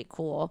that's pretty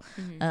cool.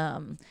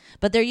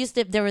 But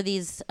there were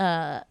these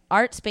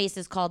art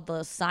spaces called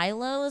the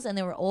silos, and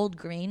they were old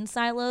green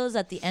silos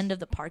at the end of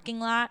the parking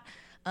lot.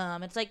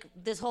 It's like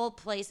this whole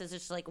place is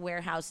just like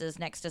warehouses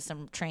next to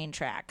some train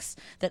tracks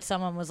that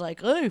someone was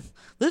like, "Hey,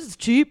 this is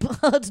cheap.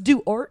 Let's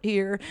do art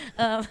here."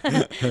 Like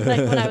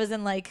when I was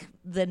in like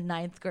the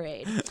 9th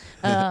grade.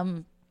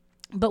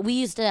 But we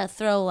used to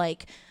throw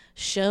like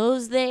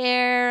shows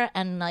there,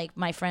 and like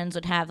my friends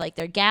would have like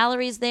their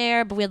galleries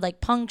there, but we had like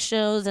punk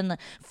shows and the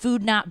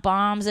Food Not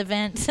Bombs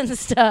events and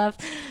stuff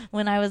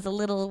when I was a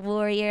little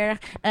warrior,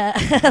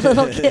 a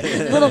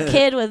little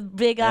kid with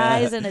big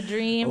eyes and a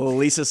dream. Oh,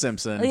 Lisa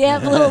Simpson. Yeah,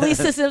 little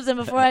Lisa Simpson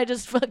before I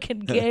just fucking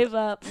gave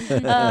up.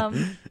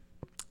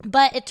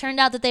 But it turned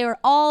out that they were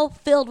all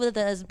filled with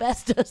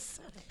asbestos.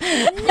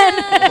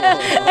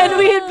 And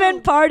we had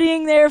been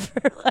partying there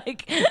for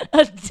like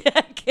a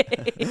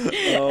decade.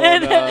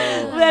 And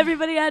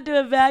everybody had to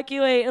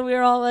evacuate, and we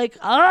were all like,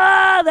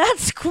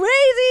 that's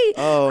crazy.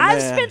 I've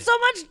man. spent so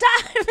much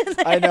time in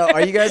there. I know.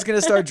 Are you guys going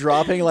to start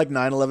dropping like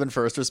 9/11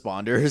 first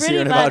responders Pretty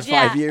here in about much,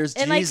 yeah. 5 years?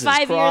 In like Jesus 5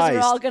 years, Christ.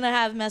 we're all going to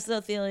have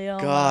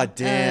mesothelioma. God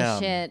damn.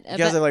 shit. You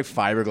guys have like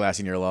fiberglass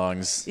in your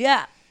lungs.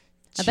 Yeah.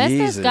 Asbestos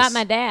Jesus. got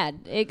my dad.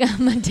 It got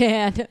my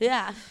dad.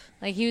 Yeah.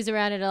 Like he was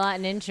around it a lot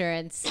in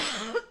insurance.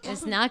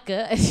 It's not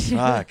good.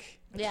 Fuck.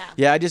 Yeah.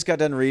 Yeah, I just got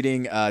done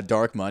reading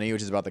Dark Money,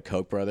 which is about the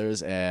Koch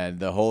brothers, and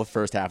the whole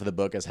first half of the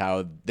book is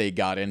how they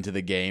got into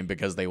the game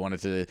because they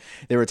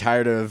were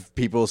tired of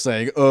people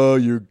saying, "Oh,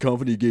 your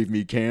company gave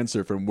me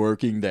cancer from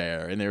working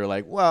there," and they were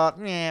like, "Well,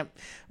 there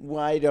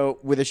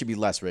should be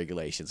less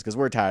regulations because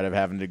we're tired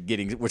of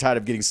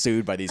getting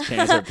sued by these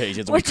cancer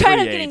patients. We're we tired of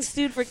create." getting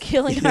sued for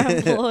killing our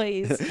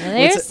employees.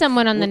 There's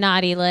someone on the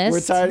naughty list.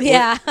 We're tired.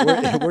 Yeah.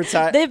 We're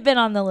tired. They've been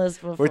on the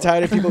list before. We're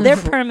tired of people. They're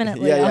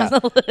permanently on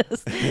the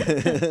list.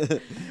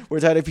 We're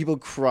tired of people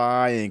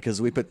crying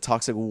because we put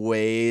toxic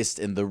waste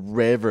in the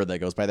river that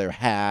goes by their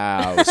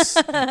house.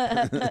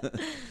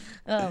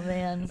 Oh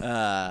man.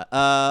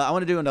 I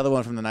want to do another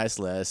one from the nice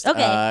list.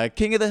 Okay.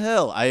 King of the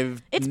Hill.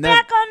 It's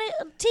back on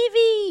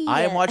TV.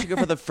 I am watching it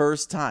for the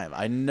first time.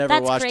 I never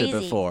That's watched crazy.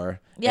 it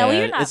before. Yeah, well,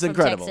 you're and not it's from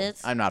incredible.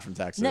 Texas. I'm not from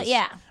Texas. No,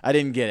 yeah. I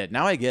didn't get it.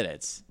 Now I get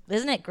it.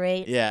 Isn't it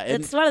great? Yeah,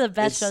 it's one of the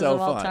best it's shows so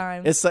of all fun.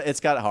 time. It's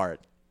got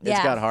heart. It's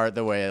Yeah. got heart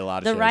the way a lot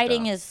of The shows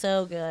writing don't. is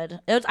so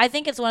good. I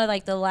think it's one of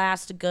like the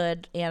last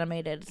good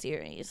animated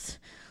series.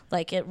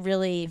 Like it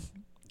really,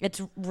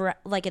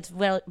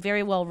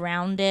 very well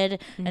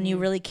rounded, and you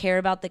really care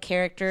about the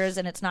characters,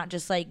 and it's not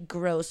just like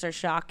gross or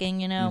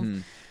shocking. You know,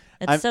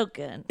 it's so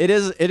good. It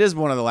is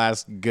one of the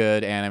last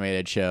good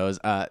animated shows.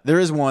 There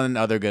is one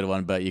other good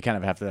one, but you kind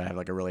of have to have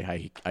like a really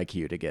high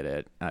IQ to get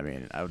it. I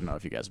mean, I don't know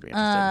if you guys would be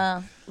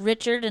interested.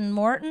 Richard and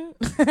Morton.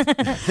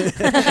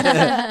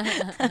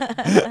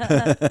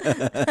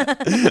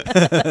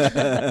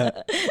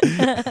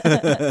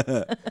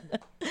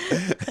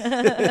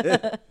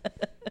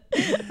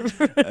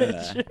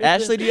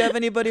 Ashley, do you have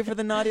anybody for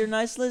the naughty or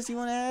nice list you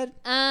want to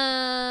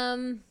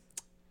add?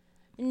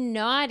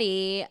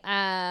 Naughty,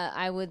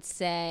 I would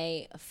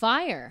say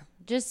fire.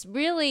 Just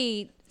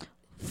really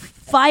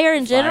Fire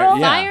in general.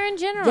 yeah. fire in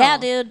general. Yeah,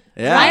 dude.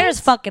 Yeah. Fire's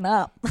fucking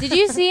up. Did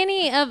you see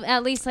any of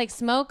at least like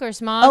smoke or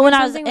smog? Oh, or when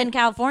I was something? in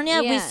California,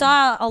 we Yeah.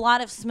 saw a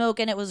lot of smoke,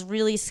 and it was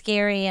really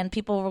scary. And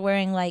people were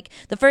wearing like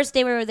the first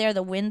day we were there,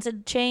 the winds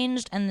had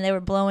changed, and they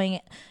were blowing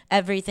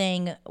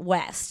everything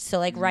west, so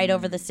like right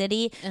over the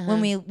city.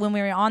 When we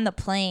were on the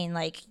plane,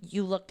 like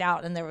you looked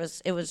out, and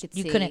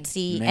you couldn't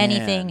see Man.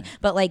 anything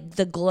but like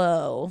the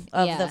glow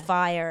of Yeah. the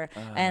fire,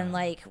 and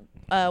like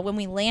when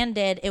we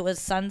landed, it was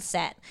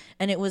sunset,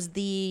 and it was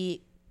the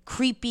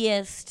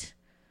creepiest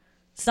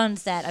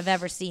sunset I've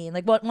ever seen.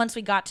 Like once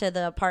we got to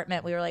the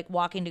apartment, we were like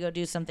walking to go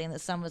do something. The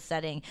sun was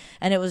setting,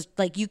 and it was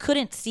like you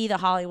couldn't see the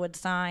Hollywood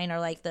sign or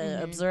like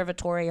the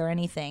observatory or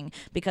anything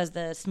because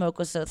the smoke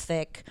was so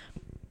thick.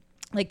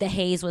 Like the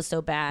haze was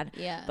so bad.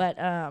 Yeah. But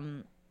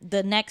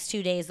the next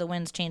 2 days the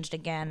winds changed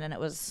again and it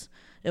was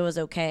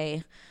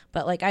okay.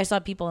 But like I saw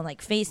people in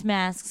like face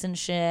masks and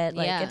shit.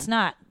 Like Yeah. it's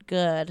not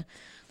good.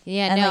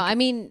 Yeah, And, no, like- I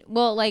mean,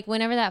 well, like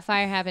whenever that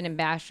fire happened in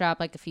Bastrop,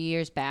 like a few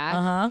years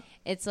back,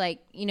 it's like,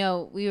 you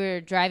know, we were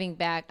driving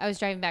back. I was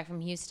driving back from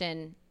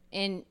Houston,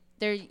 and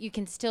there you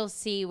can still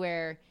see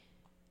where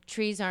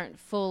trees aren't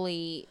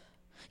fully.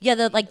 Yeah,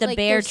 the like Like,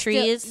 bare there's still-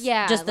 trees.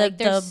 yeah, Just like,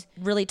 the there's-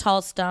 really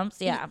tall stumps.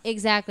 Yeah.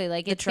 Exactly.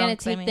 Like it's going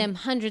trunks, to I take mean. them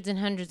hundreds and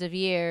hundreds of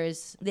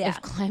years Yeah.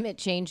 if climate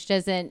change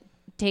doesn't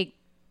take,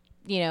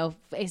 you know,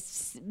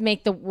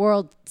 make the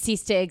world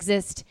cease to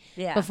exist.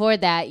 Yeah. Before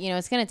that, you know,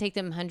 it's going to take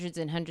them hundreds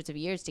and hundreds of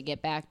years to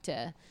get back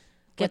to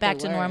Get what back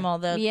they to were.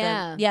 normal.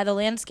 Yeah. The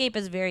landscape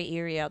is very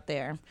eerie out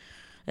there.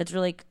 It's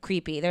really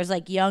creepy. There's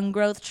like young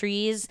growth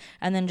trees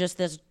and then just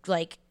this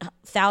like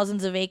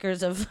thousands of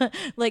acres of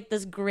like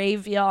this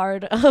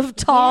graveyard of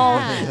tall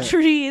Yeah.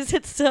 trees.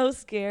 It's so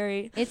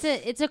scary. It's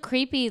a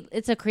creepy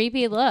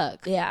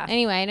look. Yeah.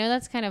 Anyway, I know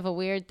that's kind of a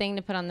weird thing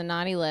to put on the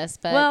naughty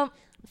list, but Well,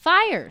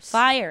 fires.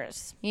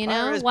 fires. You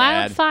Fire know, is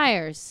bad.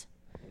 wildfires.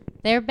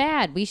 They're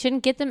bad. We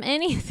shouldn't get them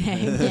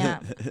anything. Yeah.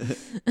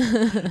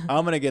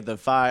 I'm gonna get the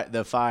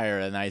fire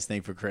a nice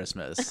thing for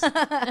Christmas.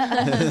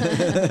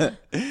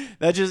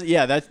 That's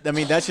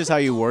just how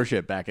you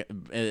worship back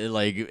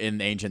like in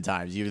ancient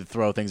times. You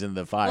throw things into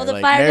the fire. Well, the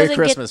like fire Merry doesn't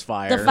Christmas get,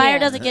 fire. The fire Yeah.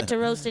 doesn't get to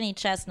roast any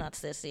chestnuts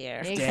this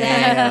year.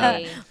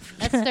 Exactly.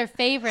 That's their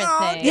favorite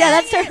thing. Yeah,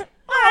 that's their.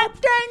 Oh,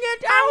 dang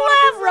it.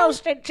 I love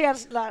roasted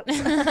chestnuts.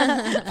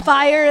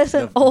 Fire is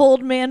an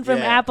old man from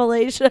Yeah.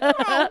 Appalachia.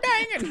 Oh,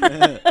 dang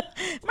it.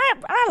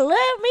 I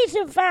love me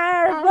some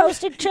fire and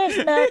roasted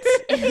chestnuts.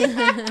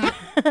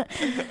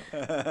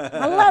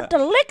 I love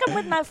to lick them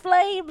with my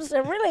flames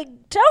and really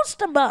toast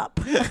them up.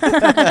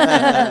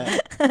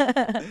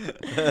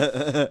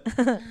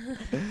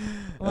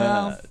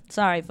 Well,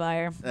 sorry,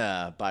 fire.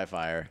 Bye,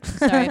 fire.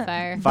 Sorry,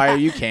 fire. Fire,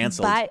 you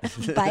canceled. Bye,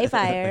 bye,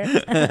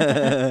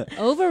 fire.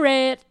 Over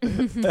it.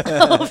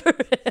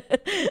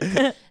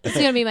 It's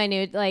gonna be my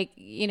new, like,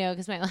 you know,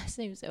 because my last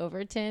name's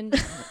Overton.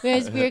 We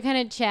were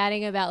kind of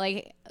chatting about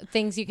like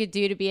things you could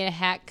do to be a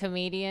hack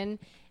comedian,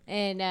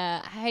 and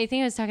I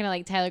think I was talking to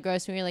like Tyler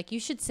Grossman. We were like, you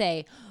should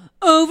say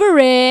over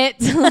it,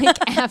 like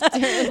after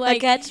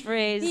like a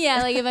catchphrase.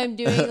 yeah, like if I'm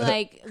doing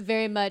like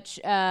very much,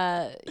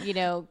 you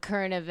know,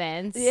 current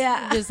events.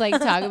 Yeah. Just like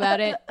talk about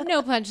it.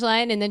 No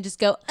punchline. And then just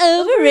go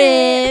over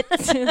it.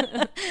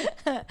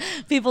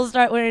 People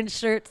start wearing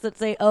shirts that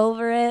say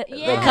over it. They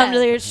Yeah. come to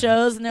their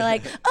shows and they're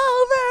like,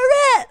 over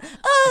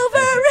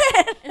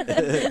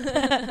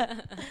it.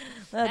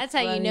 That's how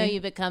you know funny.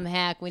 you become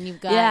hack, when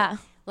you've got Yeah.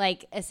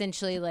 like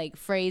essentially like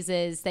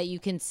phrases that you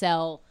can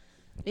sell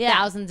Yeah.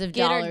 thousands of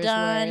Get dollars her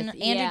done. worth.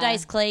 Andrew Yeah.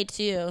 Dice Clay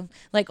too.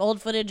 Like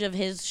old footage of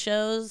his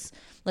shows.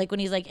 Like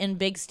when he's like in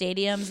big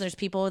stadiums, there's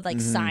people with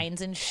like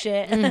signs and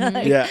shit,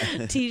 like, Yeah.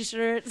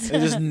 t-shirts.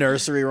 And just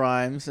nursery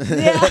rhymes.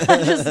 Yeah,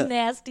 just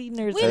nasty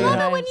nursery. We love it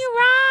rhymes. when you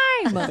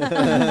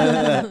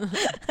rhyme.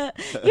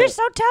 You're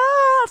so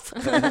tough.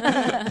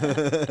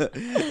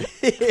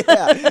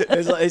 Yeah,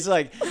 it's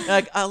like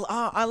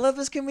I love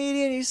this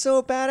comedian. He's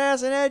so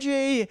badass and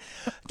edgy.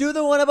 Do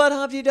the one about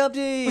Humpty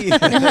Dumpty. Yeah,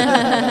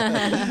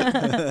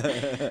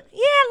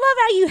 I love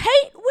how you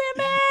hate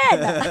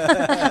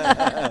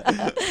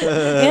women.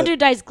 Andrew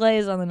Dice Clay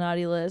is on the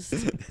naughty list.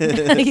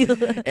 Andrew,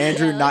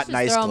 Yeah, not let's just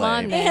nice throw 'em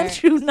on Clay. there.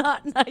 Andrew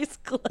Not Nice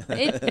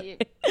Clay.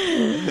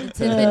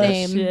 It's in the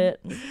name. Shit.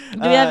 Do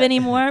we have any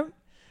more?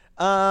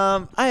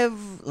 I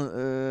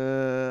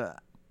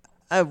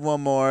have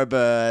one more,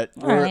 but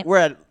right.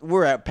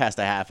 we're at past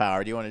a half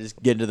hour. Do you want to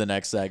just get into the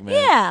next segment?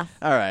 Yeah.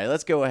 All right,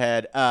 let's go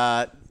ahead.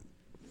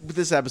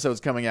 This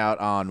episode's coming out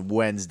on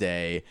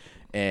Wednesday,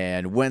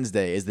 and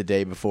Wednesday is the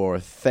day before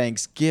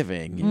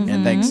Thanksgiving, Mm-hmm.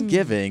 and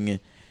Thanksgiving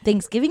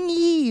Thanksgiving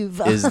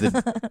Eve. is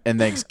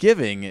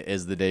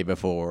the day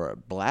before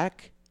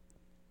Black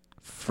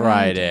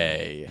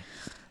Friday.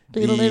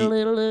 The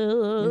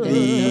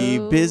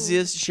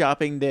busiest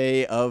shopping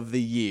day of the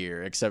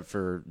year, except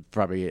for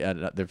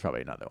there's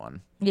probably another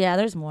one. Yeah,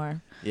 there's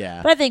more.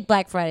 Yeah. But I think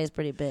Black Friday is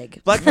pretty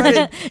big. Black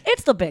Friday-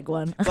 It's the big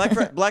one.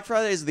 Black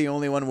Friday is the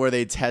only one where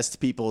they test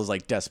people's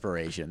like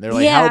desperation. They're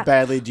like, Yeah. how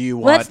badly do you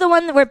want? What's the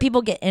one where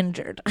people get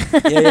injured?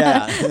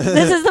 yeah.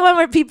 This is the one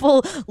where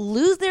people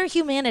lose their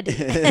humanity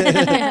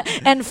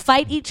and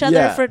fight each other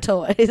Yeah. for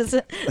toys.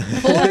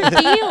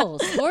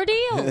 Four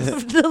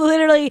deals.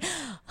 Literally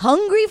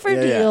hungry for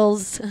Yeah, yeah.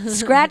 deals,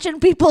 scratching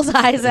people's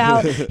eyes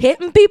out,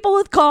 hitting people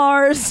with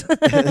cars,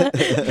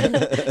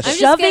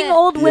 shoving gonna-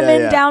 old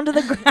women yeah. down to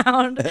the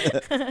ground.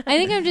 I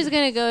think I'm just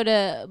gonna go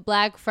to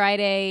Black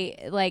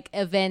Friday like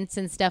events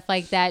and stuff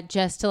like that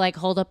just to like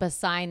hold up a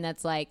sign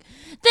that's like,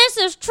 "This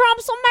is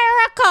Trump's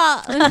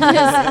America,"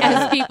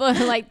 as people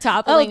are like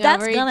toppling Oh,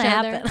 that's over gonna each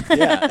other. happen.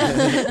 Yeah.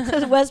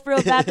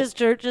 Westboro Baptist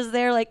Church is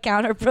there, like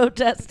counter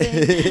protesting.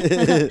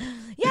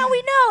 Yeah,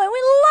 we know, and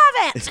we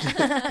love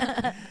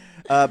it.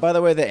 By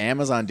the way, the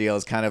Amazon deal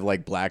is kind of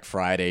like Black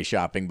Friday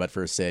shopping, but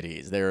for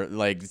cities. They're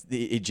like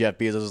Jeff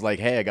Bezos was like,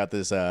 "Hey, I got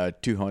this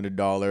 $200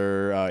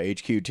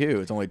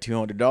 HQ2. It's only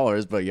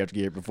 $200, but you have to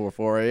get it before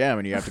 4 a.m.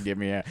 and you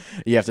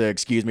have to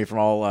excuse me from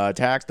all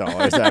tax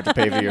dollars. I have to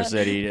pay for your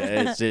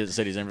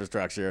city's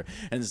infrastructure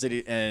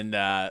and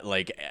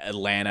like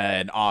Atlanta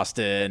and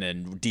Austin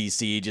and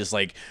DC just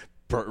like."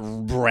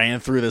 Ran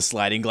through the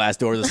sliding glass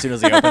doors as soon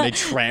as they opened. They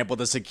trampled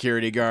the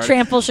security guard.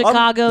 Trample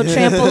Chicago,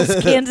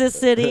 tramples Kansas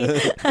City.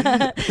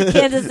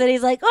 Kansas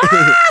City's like,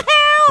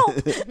 help!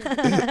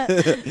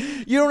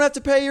 You don't have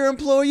to pay your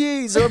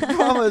employees. I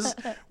promise.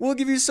 We'll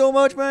give you so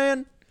much,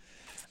 man.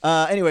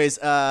 Anyways,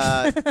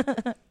 have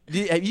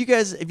you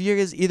guys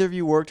either of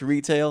you worked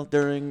retail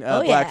during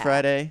Black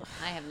Friday?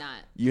 I have not.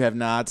 You have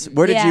not.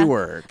 Where did you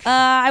work?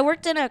 I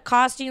worked in a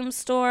costume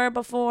store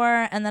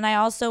before, and then I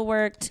also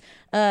worked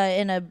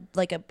in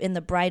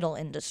the bridal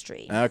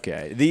industry.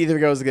 Okay. Do either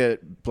of those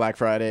get Black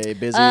Friday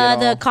busy at all?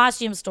 The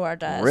costume store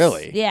does.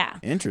 Really? Yeah.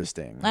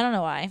 Interesting. I don't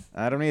know why.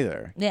 I don't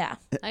either. Yeah.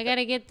 I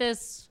gotta get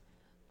this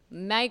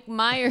Mike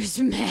Myers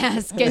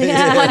mask and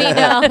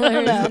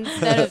 $20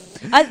 instead of.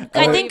 I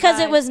think because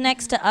it was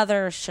next to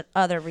other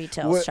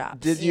retail shops.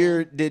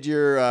 Did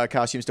your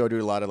costume store do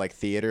a lot of like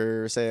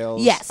theater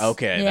sales? Yes.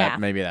 Okay. Yeah.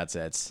 Maybe that's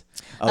it.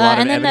 A lot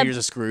of Ebenezer's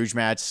of Scrooge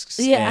masks.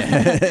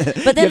 Yeah.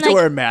 But then you have to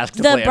wear a mask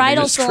to play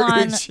bridal Ebenezer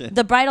salon. Scrooge.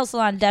 The bridal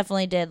salon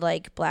definitely did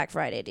like Black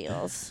Friday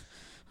deals.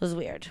 It was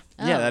weird.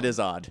 Yeah, that is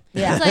odd.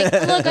 Yeah. It's like,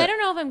 look, I don't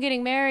know if I'm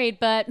getting married,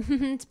 but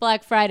it's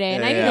Black Friday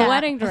and I need a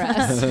wedding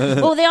dress.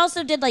 Well, they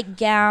also did like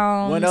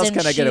gowns When else and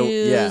can I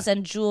shoes get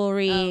and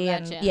jewelry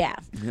gotcha. and yeah.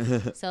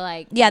 So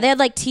like, Yeah, they had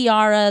like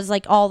tiaras,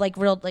 like all like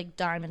real like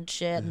diamond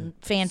shit and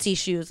fancy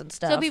shoes and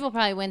stuff. so people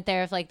probably went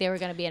there if like they were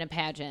going to be in a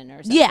pageant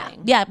or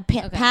something. Yeah,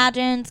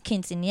 pageants,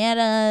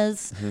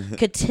 quinceañeras,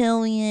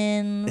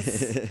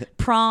 cotillions,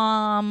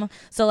 prom.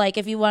 So like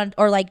if you want,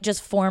 or like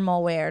just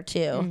formal wear too.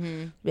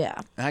 Mm-hmm. Yeah.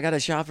 I got to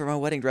shop for my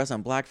wedding dress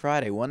on Black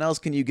Friday. When else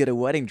can you get a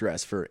wedding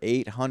dress for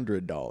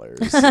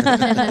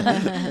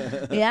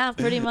 $800? Yeah,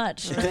 pretty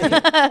much.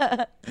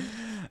 Man,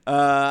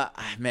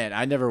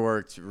 I never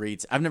worked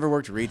I've never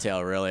worked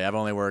retail really. I've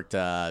only worked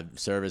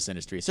service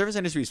industry. Service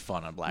industry is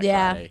fun on Black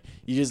Friday.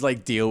 You just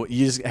like you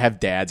just have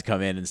dads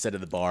come in instead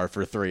of the bar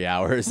for 3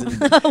 hours and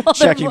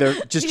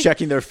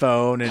checking their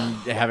phone and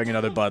having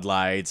another Bud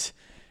Light.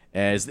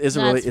 And it's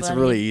a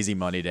really easy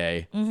money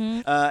day.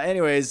 Mm-hmm.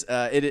 Anyways,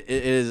 it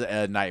is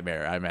a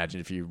nightmare, I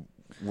imagine, if you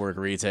work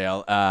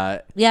retail.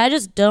 Yeah, I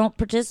just don't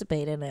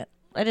participate in it.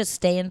 I just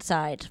stay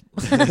inside.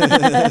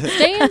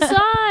 Stay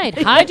inside.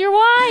 Hide your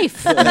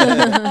wife.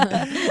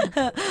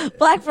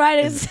 Black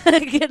Friday's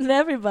getting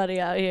everybody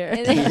out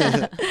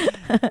here.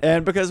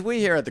 And because we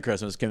here at the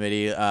Christmas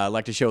Committee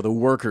like to show the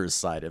workers'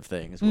 side of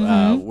things,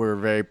 we're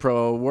very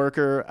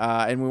pro-worker,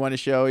 and we want to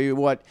show you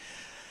what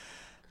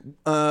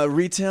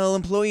retail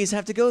employees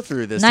have to go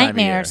through this time of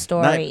year. Nightmare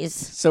stories.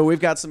 So we've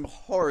got some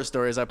horror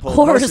stories. I pulled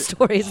Horror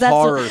stories.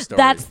 Horror stories.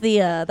 That's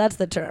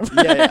the term.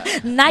 Yeah.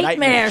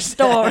 Nightmare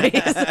stories.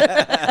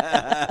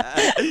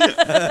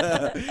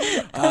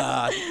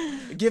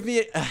 Give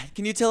me.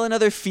 Can you tell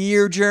another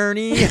fear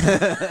journey?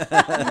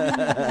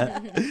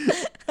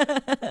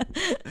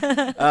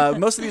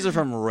 Most of these are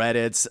from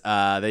Reddit.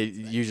 They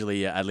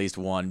usually at least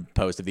one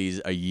post of these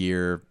a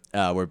year.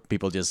 Where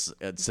people just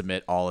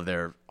submit all of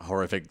their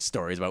horrific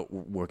stories about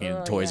working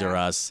in Toys R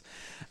Us.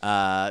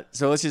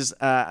 So let's just,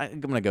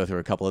 I'm going to go through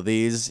a couple of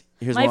these.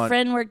 Here's My one.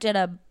 friend worked at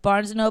a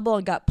Barnes & Noble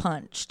and got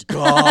punched.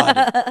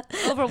 God.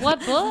 Over what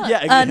book?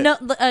 Yeah. No,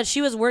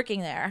 she was working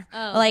there.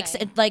 Oh, Like,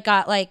 okay. it,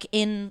 got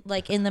in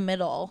the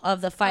middle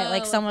of the fight.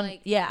 Like someone,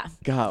 like- yeah.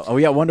 God. Oh,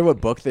 yeah. I wonder what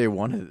book they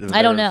wanted.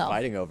 I don't they were know.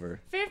 Fighting over.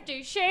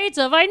 50 Shades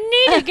of I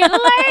need to get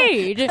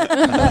laid.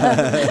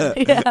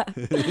 Yeah.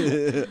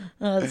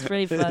 Oh, that's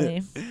pretty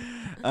funny.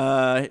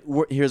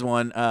 Here's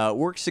one.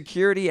 Worked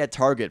security at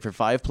Target for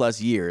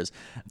 5+ years.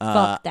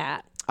 Fuck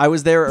that. I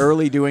was there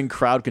early doing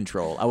crowd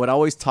control. I would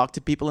always talk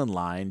to people in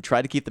line,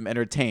 try to keep them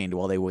entertained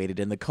while they waited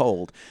in the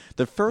cold.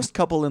 The first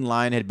couple in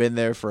line had been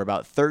there for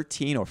about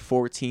 13 or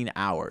 14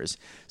 hours.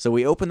 So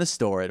we open the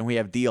store and we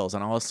have deals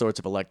on all sorts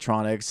of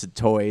electronics,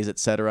 toys,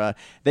 etc.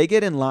 They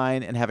get in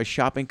line and have a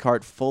shopping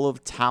cart full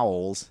of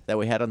towels that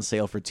we had on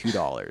sale for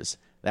 $2.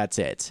 That's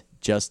it.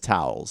 Just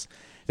towels.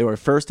 They were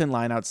first in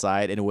line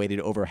outside and waited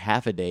over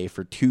half a day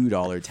for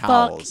 $2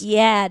 towels. Fuck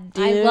yeah,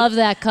 dude. I love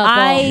that couple.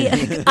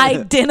 I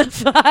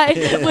identify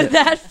with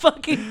that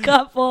fucking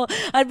couple.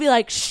 I'd be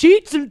like,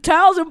 sheets and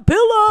towels and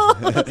pillows.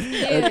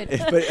 Dude.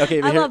 But,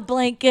 okay, I here, love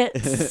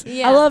blankets.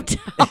 Yeah. I love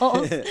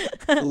towels.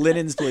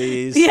 linens,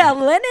 please. Yeah,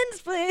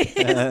 linens, please.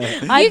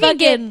 You can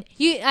get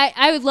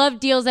I would love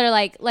deals that are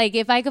like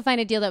if I could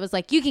find a deal that was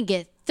like you can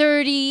get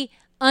 30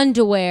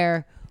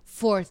 underwear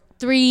for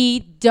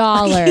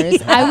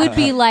 $3, I would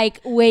be like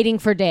waiting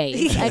for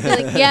days. I'd be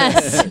like,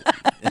 yes,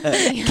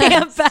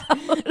 camp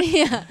out.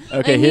 Yeah.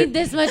 Okay, I here- need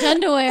this much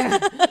underwear.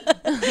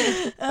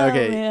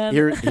 Okay, man.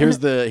 here's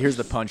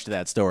the punch to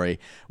that story.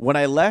 When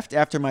I left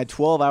after my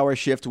 12-hour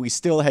shift, we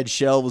still had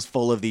shelves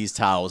full of these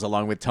towels,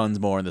 along with tons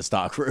more in the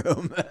stock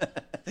room.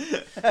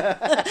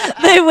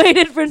 They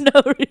waited for no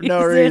reason.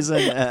 No reason.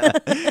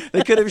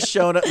 They could have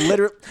shown up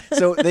literally.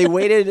 So they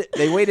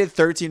waited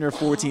 13 or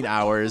 14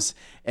 hours,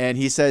 and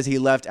he says he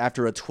left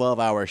after a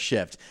 12-hour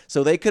shift.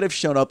 So they could have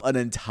shown up an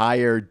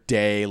entire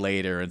day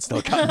later and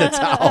still gotten the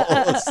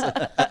towels.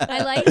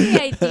 I like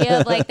the idea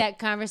of like that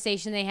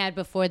conversation they had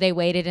before they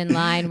waited in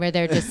line where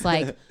they're just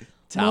like,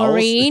 Towels?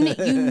 Maureen,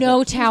 you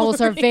know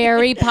towels are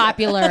very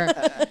popular.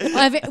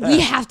 We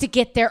have to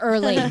get there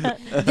early.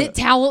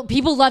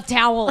 People love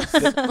towels.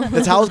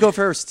 The towels go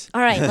first.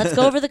 All right, let's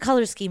go over the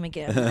color scheme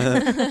again.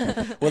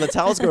 Well, the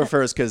towels go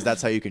first because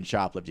that's how you can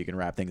shoplift. You can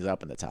wrap things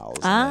up in the towels.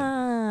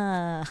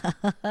 and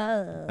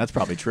then- That's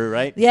probably true,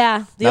 right?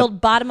 Yeah, the That- old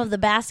bottom of the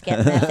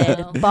basket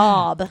method.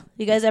 Bob.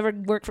 You guys ever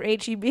work for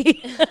HEB? You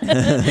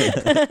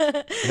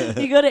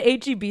go to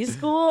HEB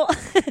school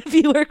if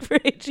you work for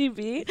HEB.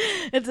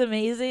 It's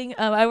amazing.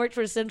 I worked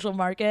for Central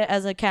Market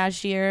as a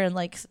cashier and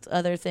like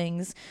other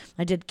things.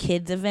 I did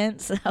kids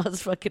events. That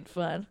was fucking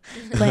fun.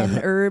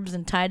 Planting herbs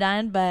and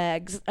tie-dyeing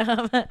bags.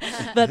 But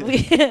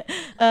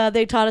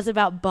they taught us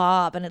about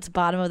Bob and its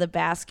bottom of the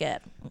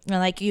basket. And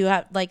like you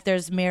have like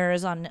there's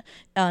mirrors on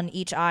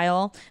each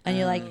aisle, and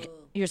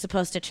you're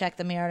supposed to check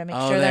the mirror to make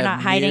sure they're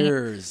not hiding.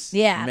 Mirrors.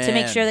 Yeah, to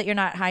make Man. sure that you're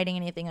not hiding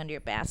anything under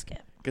your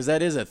basket. Because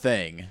that is a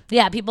thing.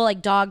 Yeah, people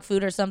like dog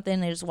food or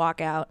something, they just walk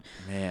out.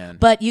 Man.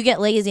 But you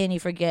get lazy and you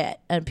forget,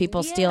 and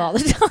people steal all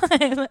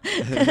the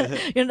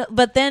time.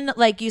 But then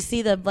like you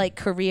see the like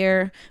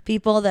career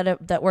people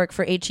that work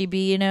for HEB,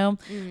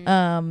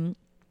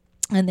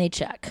 and they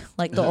check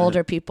like the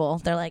older people.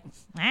 They're like,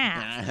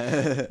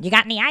 you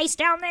got any ice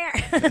down there?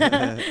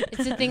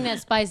 It's the thing that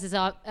spices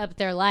up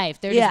their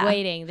life. They're Yeah. just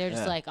waiting. They're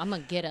just like, I'm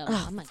going to get them.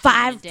 I'm going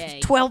to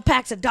get 12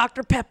 packs of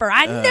Dr. Pepper.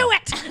 I knew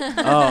it.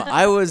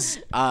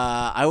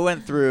 I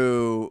went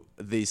through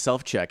the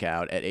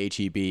self-checkout at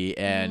HEB,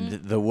 and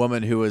the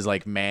woman who was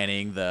like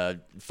manning the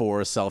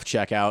 4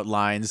 self-checkout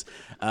lines,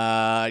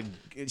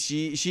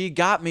 she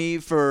got me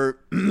for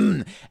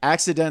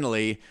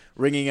accidentally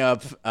ringing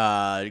up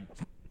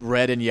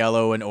red and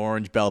yellow and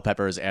orange bell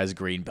peppers as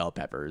green bell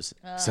peppers,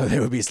 so they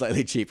would be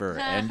slightly cheaper.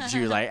 And she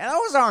was like,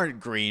 "Those aren't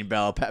green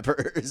bell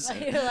peppers."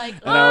 You're like,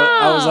 And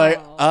I was like,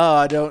 "Oh,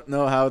 I don't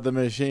know how the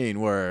machine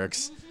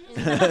works."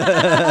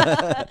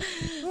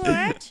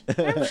 What?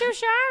 I'm so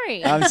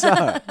sorry. I'm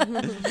sorry.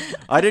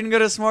 I didn't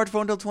get a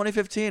smartphone until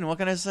 2015. What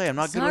can I say? I'm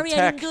not good sorry, with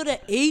tech. I didn't go to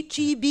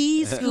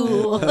HEB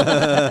school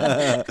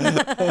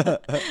to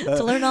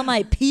learn all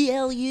my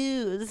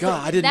PLUs.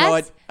 God, I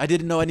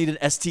didn't know I need an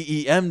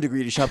STEM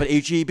degree to shop at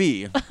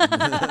HEB.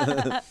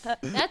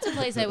 That's a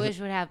place I wish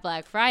would have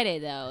Black Friday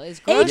though. Is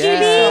grocery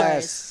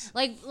Yes. stores.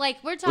 Like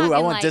we're talking I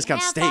want like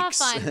discount half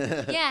steaks. off on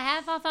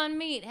half off on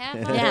meat, half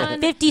off Yeah,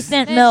 on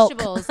 50-cent milk.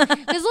 vegetables.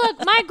 Because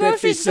look, my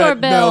grocery 50 store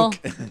cent bill. milk.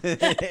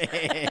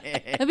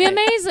 It'd be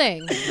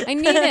amazing. I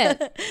need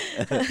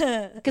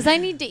it because I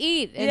need to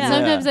eat, and Yeah.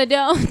 sometimes I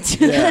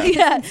don't. Yeah.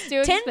 Yeah, It's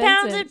too 10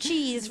 pounds expensive. of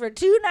cheese for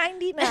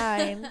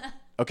 $2.99.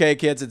 Okay,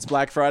 kids, it's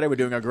Black Friday. We're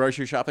doing our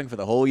grocery shopping for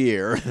the whole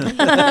year.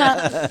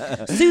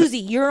 Susie,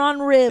 you're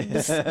on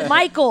ribs.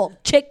 Michael,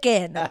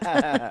 chicken.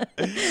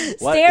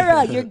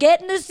 Sarah, you're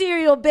getting the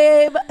cereal,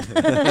 babe.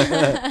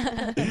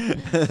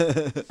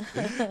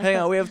 Hang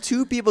on, we have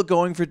 2 people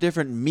going for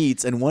different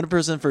meats and 1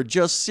 person for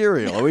just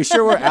cereal. Are we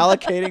sure we're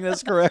allocating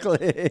this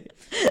correctly?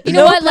 You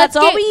know what? That's Let's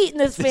all get- we eat in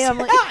this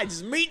family.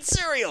 Just meat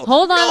cereal.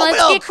 Hold on, No let's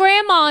milk. get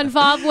Grandma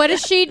involved. What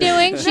is she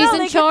doing? She's No, in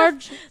they get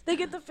charge. They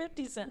get the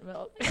 50-cent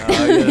milk.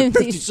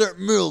 50-cent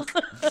milk.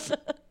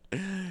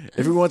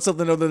 If we want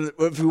something other than,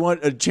 if we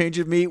want a change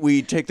of meat,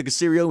 we take the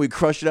cereal, we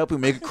crush it up, we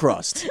make a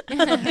crust.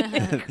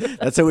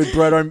 That's how we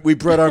bred our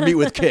meat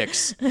with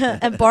Kicks.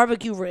 And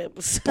barbecue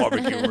ribs.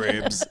 Barbecue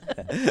ribs.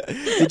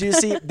 Did you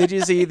see the Did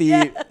you see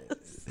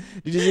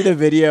the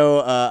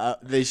video?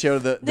 They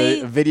showed the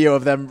They- video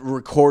of them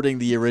recording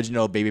the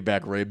original Baby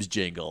Back Ribs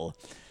jingle.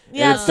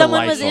 Yeah, It's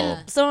someone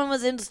delightful.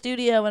 was in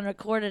studio and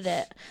recorded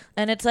it,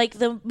 and it's like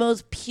the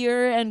most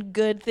pure and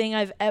good thing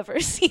I've ever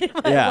seen in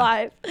my Yeah.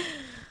 life.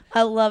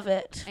 I love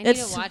it. I need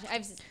to watch.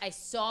 I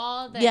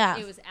saw that Yeah.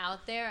 it was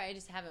out there. I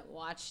just haven't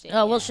watched it.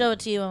 Oh, we'll yet. show it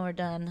to you when we're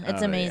done.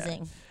 It's Oh,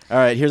 amazing. All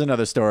right, here's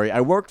another story.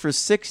 I worked for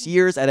 6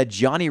 years at a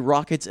Johnny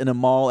Rockets in a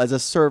mall as a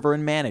server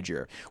and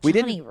manager.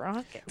 Johnny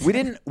Rockets. We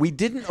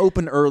didn't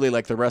open early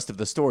like the rest of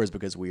the stores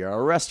because we are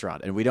a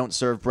restaurant and we don't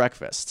serve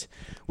breakfast.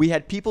 We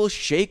had people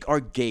shake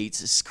our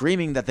gates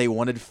screaming that they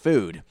wanted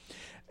food.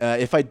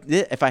 If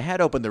I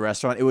had opened the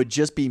restaurant, it would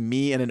just be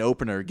me and an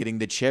opener getting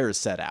the chairs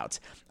set out.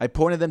 I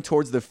pointed them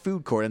towards the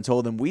food court and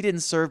told them we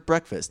didn't serve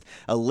breakfast.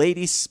 A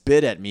lady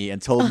spit at me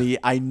and told me,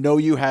 "I know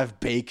you have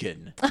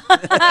bacon."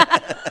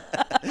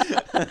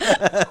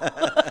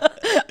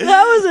 That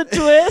was a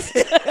twist.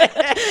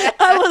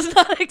 I was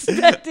not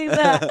expecting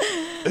that.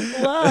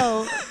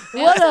 Whoa.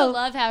 I also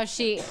love how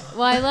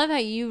I love how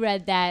you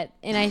read that,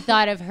 and I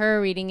thought of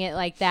her reading it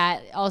like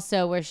that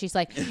also, where she's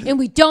like, and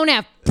we don't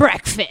have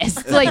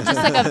breakfast. Like, just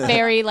like a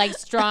very, like,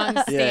 strong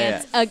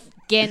stance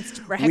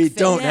against breakfast. We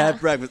don't have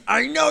breakfast.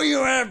 I know you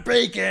have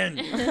bacon.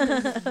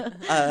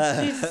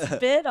 She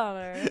spit on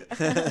her.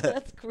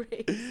 That's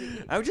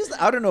crazy.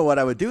 I don't know what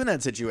I would do in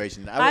that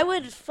situation. I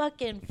would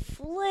fucking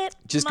flip.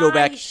 Just go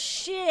back.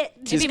 Shit.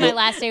 It'd be my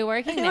last day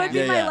working It there. would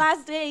be my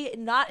last day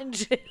not in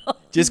jail.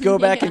 Just go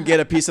back and get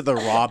a piece of the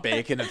raw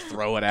bacon and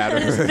throw it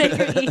at her. Make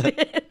her eat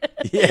it.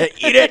 Yeah,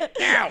 eat it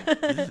now.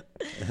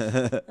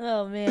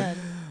 Oh man.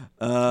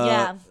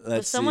 Yeah. If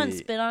let's someone see.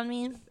 spit on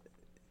me,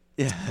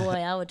 Yeah. boy,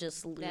 I would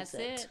just lose That's it.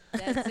 it.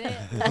 That's it.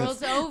 The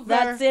world's over.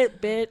 That's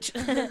it, bitch.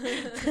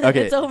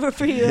 Okay. It's over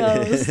for you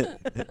hoes.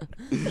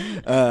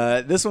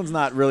 This one's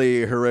not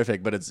really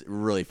horrific, but it's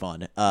really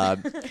fun.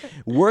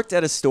 Worked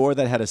at a store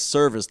that had a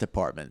service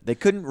department. They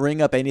couldn't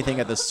ring up anything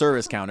at the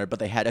service counter, but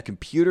they had a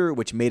computer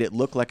which made it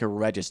look like a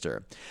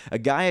register. A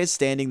guy is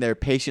standing there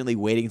patiently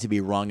waiting to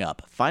be rung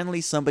up.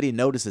 Finally, somebody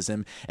notices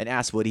him and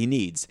asks what he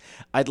needs.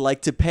 "I'd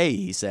like to pay,"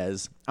 he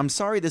says. "I'm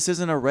sorry, this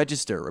isn't a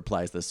register,"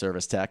 replies the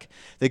service tech.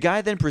 The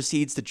guy then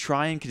proceeds to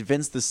try and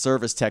convince the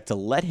service tech to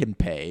let him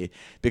pay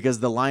because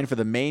the line for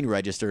the main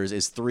registers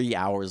is 3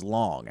 hours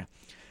long.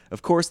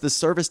 Of course, the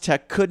service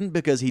tech couldn't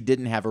because he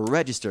didn't have a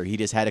register. He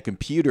just had a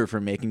computer for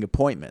making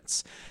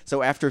appointments.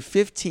 So after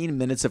 15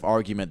 minutes of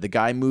argument, the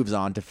guy moves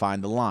on to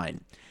find the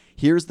line.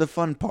 Here's the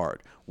fun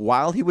part.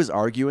 While he was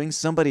arguing,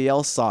 somebody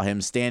else saw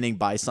him standing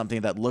by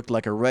something that looked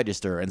like a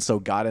register and so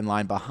got in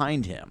line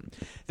behind him.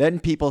 Then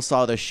people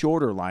saw the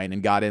shorter line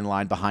and got in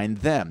line behind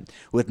them.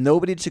 With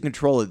nobody to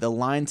control it, the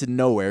line to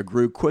nowhere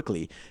grew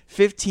quickly.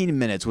 15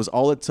 minutes was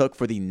all it took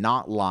for the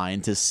not line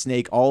to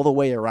snake all the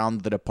way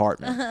around the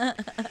department.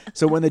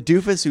 So when the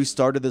doofus who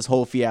started this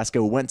whole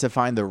fiasco went to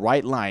find the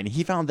right line,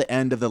 he found the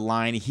end of the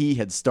line he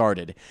had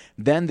started.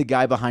 Then the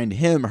guy behind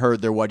him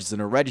heard there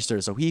wasn't a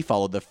register, so he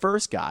followed the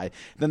first guy.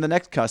 Then the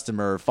next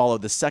customer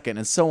followed the second,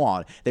 and so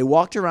on. They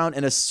walked around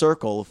in a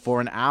circle for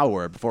an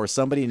hour before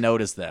somebody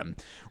noticed them.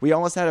 We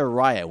almost had a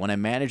riot when a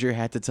manager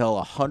had to tell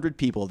 100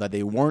 people that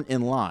they weren't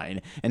in line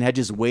and had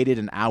just waited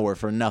an hour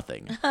for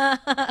nothing.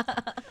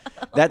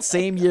 That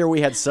same year,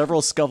 we had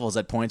several scuffles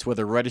at points where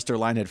the register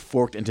line had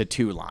forked into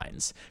 2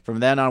 lines. From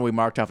then on, we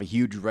marked off a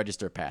huge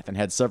register path and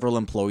had several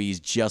employees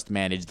just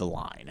manage the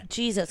line.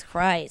 Jesus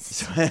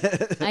Christ.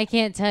 I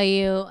can't tell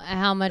you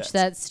how much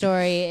that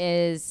story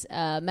is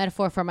a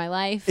metaphor for my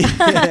life.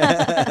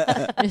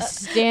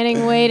 Just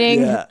standing,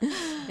 waiting,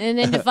 and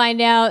then to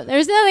find out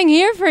there's nothing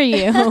here for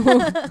you.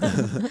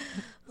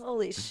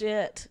 Holy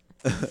shit.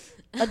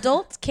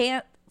 Adults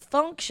can't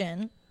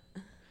function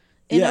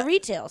in a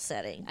retail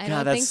setting. I God,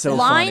 don't that's think so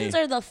Lines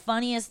funny. are the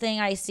funniest thing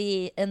I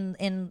see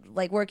in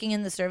like working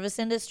in the service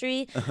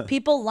industry.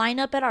 People line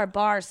up at our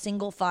bar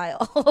single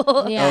file.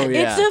 Yeah. Oh,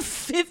 yeah.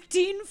 It's a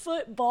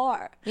 15-foot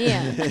bar.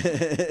 Yeah.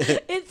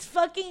 It's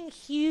fucking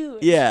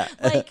huge. Yeah.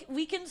 Like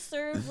we can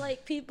serve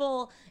like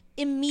people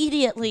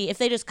immediately if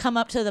they just come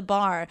up to the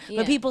bar. Yeah.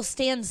 But people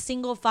stand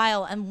single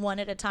file and one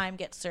at a time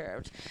get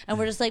served. And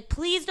we're just like,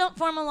 please don't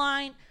form a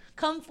line.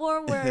 Come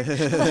forward.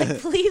 Like,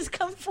 please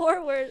come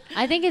forward.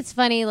 I think it's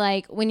funny,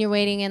 like, when you're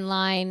waiting in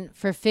line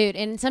for food,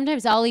 and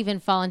sometimes I'll even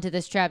fall into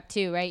this trap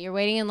too, right? You're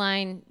waiting in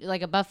line,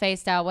 like a buffet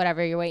style,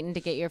 whatever, you're waiting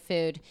to get your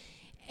food.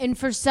 And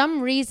for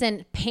some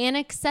reason,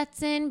 panic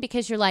sets in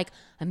because you're like,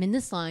 I'm in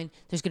this line.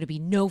 There's going to be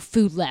no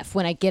food left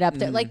when I get up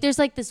there. Like, there's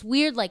like this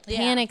weird, like,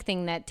 panic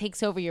thing that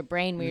takes over your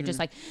brain where you're just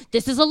like,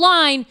 this is a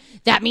line.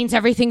 That means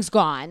everything's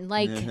gone.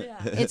 Like,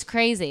 it's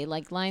crazy.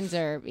 Like, lines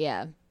are,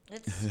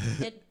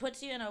 It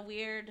puts you in a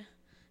weird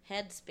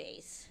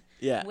headspace.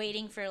 Yeah.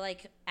 Waiting for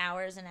like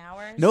hours and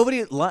hours.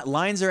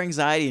 Lines are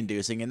anxiety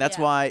inducing, and that's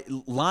why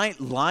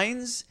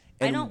lines.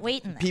 I And don't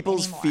wait in them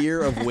people's anymore.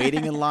 fear of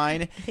waiting in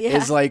line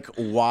is like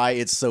why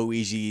it's so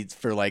easy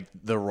for like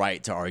the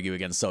right to argue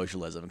against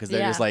socialism, because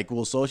they're just like,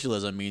 well,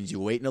 socialism means you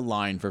wait in a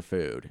line for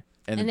food.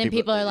 And then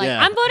people are like,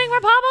 I'm voting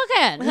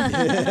Republican.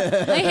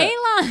 I hate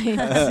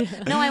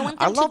lines. No, I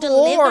want I them to love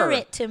deliver war.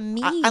 it to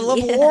me. I love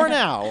war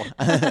now.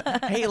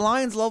 Hey,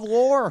 lions love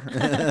war.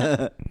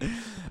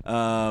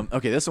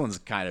 Okay, this one's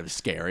kind of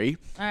scary.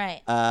 All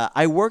right.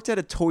 I worked at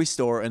a toy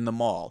store in the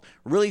mall,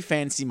 really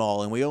fancy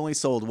mall, and we only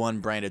sold one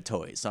brand of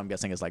toys, so I'm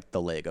guessing it's like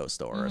the Lego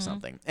store or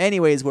something.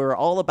 Anyways, we were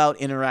all about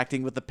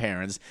interacting with the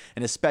parents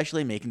and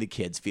especially making the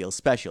kids feel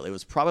special. It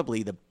was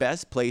probably the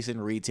best place in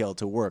retail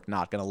to work,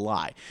 not gonna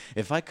lie.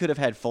 If I could have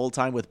had full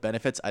time with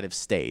benefits, I'd have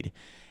stayed.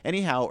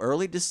 Anyhow,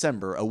 early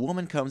December, a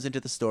woman comes into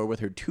the store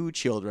with her 2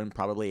 children,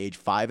 probably age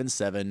 5 and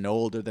 7, no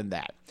older than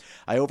that.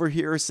 I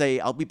overhear her say,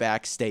 I'll be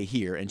back, stay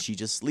here, and she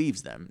just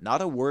leaves them.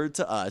 Not a word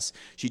to us,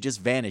 she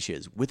just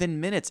vanishes. Within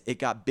minutes, it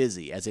got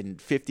busy, as in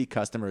 50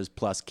 customers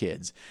plus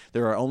kids.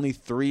 There are only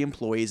 3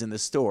 employees in the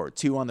store,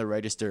 2 on the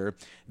register,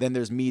 then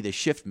there's me, the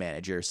shift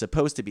manager,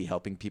 supposed to be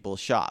helping people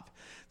shop.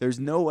 There's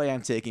no way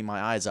I'm taking my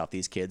eyes off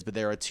these kids, but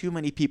there are too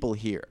many people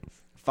here.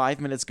 5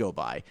 minutes go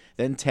by,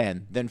 then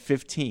 10, then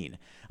 15.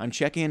 I'm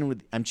checking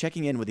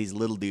in with these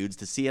little dudes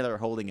to see how they're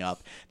holding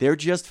up. They're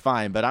just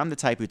fine, but I'm the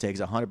type who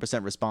takes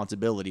 100%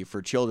 responsibility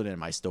for children in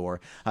my store.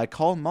 I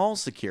call mall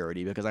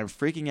security because I'm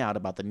freaking out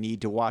about the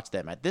need to watch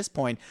them. At this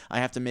point, I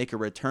have to make a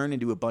return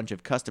and do a bunch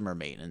of customer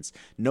maintenance.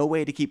 No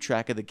way to keep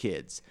track of the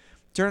kids.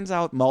 Turns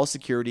out mall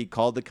security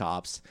called the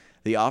cops.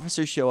 The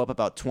officers show up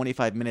about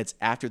 25 minutes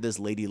after this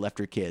lady left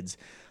her kids.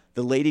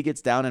 The lady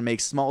gets down and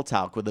makes small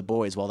talk with the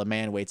boys while the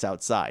man waits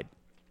outside.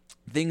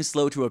 Things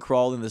slow to a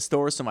crawl in the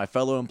store, so my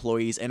fellow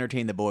employees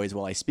entertain the boys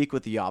while I speak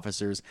with the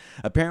officers.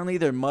 Apparently,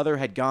 their mother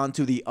had gone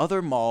to the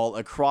other mall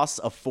across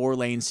a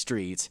 4-lane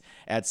street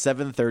at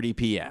 7:30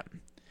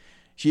 p.m.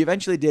 She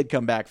eventually did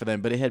come back for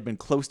them, but it had been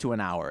close to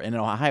an hour. And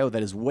in Ohio,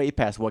 that is way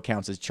past what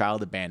counts as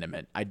child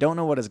abandonment. I don't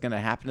know what is going to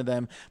happen to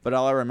them, but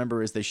all I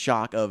remember is the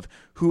shock of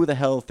who the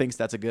hell thinks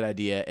that's a good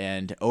idea,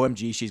 and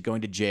OMG, she's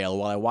going to jail,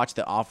 while I watch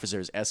the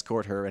officers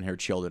escort her and her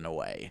children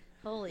away.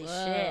 Holy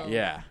Whoa. shit.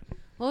 Yeah.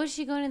 What was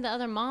she going to the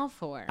other mall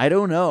for? I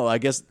don't know. I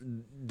guess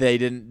they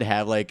didn't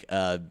have like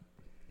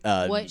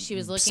What she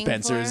was looking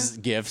Spencer's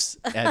for? gifts.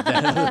 At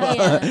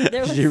Yeah,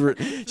 there was-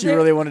 she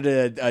really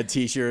wanted a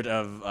T-shirt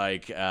of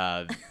like.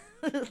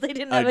 They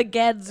didn't have a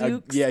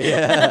Gadzooks.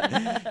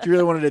 Yeah. She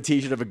really wanted a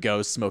T-shirt of a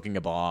ghost smoking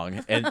a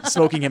bong and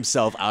smoking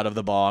himself out of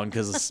the bong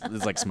because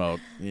it's like smoke.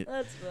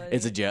 That's funny.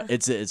 It's a joke.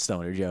 It's a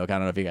stoner joke. I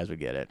don't know if you guys would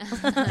get it.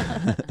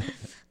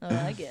 Oh,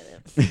 I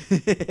get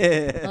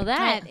it. Well,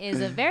 that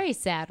is a very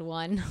sad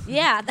one.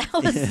 Yeah, that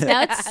was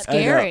That's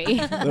scary.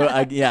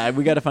 Well,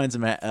 we got to find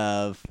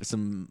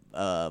some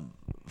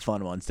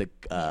fun ones to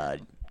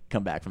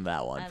come back from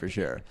that one for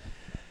sure.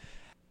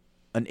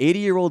 An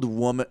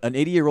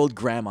 80-year-old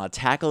grandma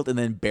tackled and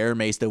then bear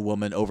maced a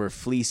woman over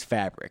fleece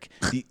fabric.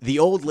 The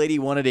old lady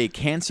wanted a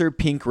cancer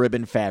pink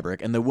ribbon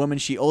fabric, and the woman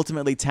she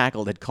ultimately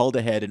tackled had called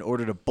ahead and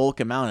ordered a bulk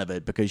amount of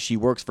it because she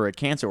works for a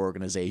cancer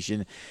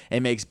organization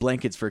and makes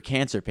blankets for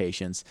cancer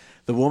patients.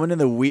 The woman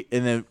the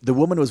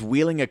woman was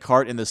wheeling a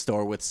cart in the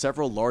store with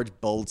several large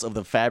bolts of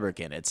the fabric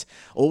in it.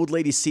 Old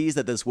lady sees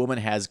that this woman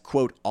has,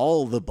 quote,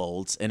 all the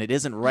bolts, and it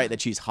isn't right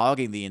that she's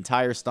hogging the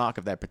entire stock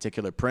of that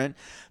particular print.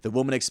 The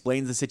woman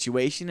explains the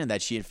situation and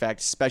that she in fact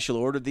special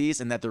ordered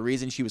these, and that the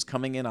reason she was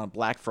coming in on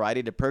Black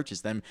Friday to purchase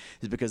them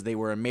is because they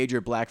were a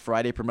major Black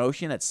Friday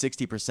promotion at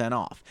 60%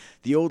 off.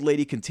 The old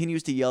lady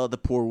continues to yell at the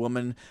poor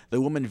woman. The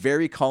woman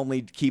very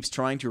calmly keeps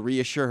trying to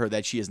reassure her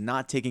that she is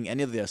not taking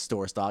any of the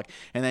store stock,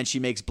 and then she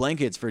makes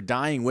blankets for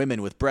dying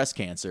women with breast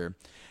cancer.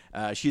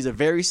 She's a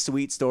very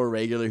sweet store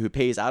regular who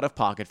pays out of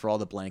pocket for all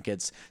the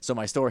blankets, so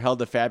my store held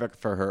the fabric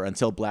for her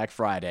until Black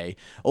Friday.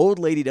 Old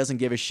lady doesn't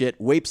give a shit,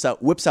 whips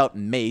out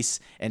mace,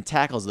 and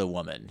tackles the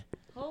woman.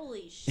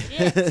 Holy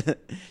shit.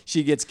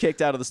 She gets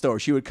kicked out of the store.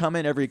 She would come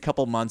in every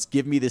couple months,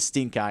 give me the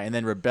stink eye, and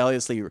then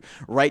rebelliously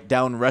write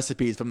down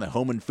recipes from the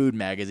Home and Food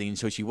magazine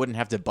so she wouldn't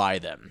have to buy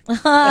them.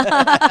 Love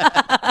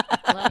that.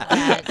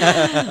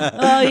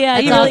 Oh, yeah,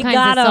 you all really kinds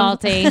got of him.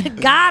 salty.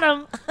 Got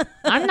him.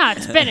 I'm not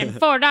spending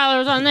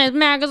 $4 on this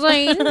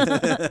magazine.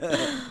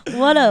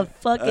 What a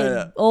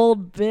fucking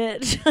old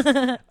bitch.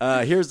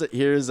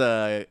 Here's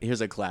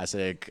a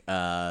classic.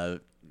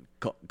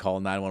 Call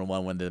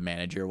 911 when the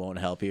manager won't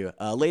help you.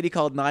 A lady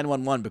called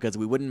 911 because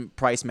we wouldn't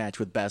price match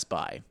with Best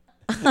Buy.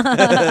 You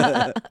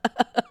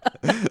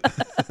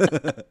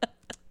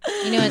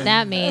know what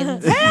that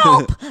means?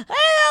 Help!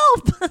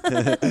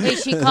 Help! Wait,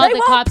 she called They the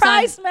won't cops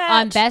price on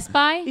match. Best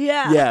Buy?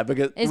 Yeah. Yeah,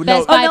 because Is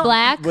Best Buy no.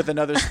 black? with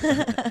another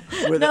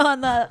with,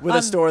 No, with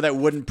a store that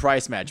wouldn't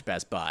price match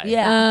Best Buy.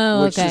 Yeah.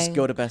 Oh, Which okay. just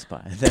go to Best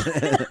Buy.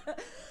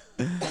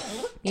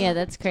 Yeah,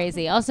 that's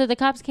crazy. Also, the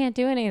cops can't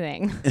do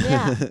anything.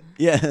 Yeah.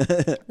 Yeah.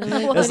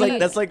 What That's do you-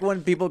 like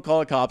when people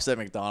call cops at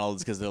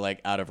McDonald's because they're like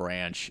out of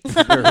ranch.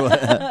 Or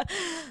what.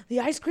 The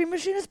ice cream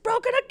machine is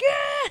broken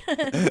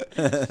again.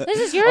 This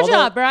is your Although-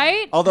 job,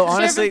 right? although Serve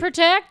honestly- and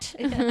protect.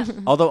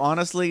 Although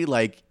honestly,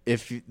 like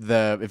if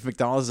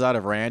McDonald's is out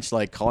of ranch,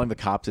 like calling the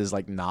cops is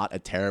like not a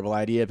terrible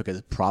idea because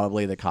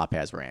probably the cop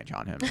has ranch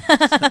on him.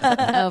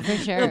 Oh, for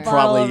sure.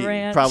 bottle of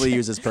ranch. Probably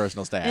use his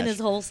personal stash. In his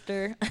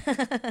holster.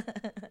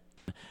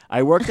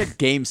 I worked at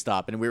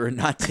GameStop and we were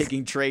not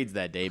taking trades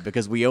that day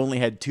because we only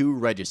had 2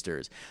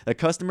 registers. The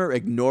customer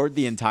ignored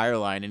the entire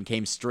line and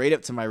came straight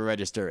up to my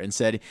register and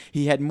said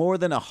he had more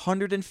than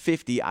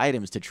 150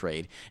 items to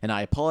trade, and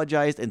I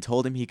apologized and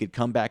told him he could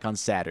come back on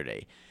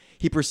Saturday.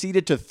 He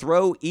proceeded to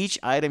throw each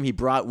item he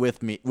brought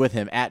with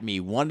him at me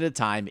one at a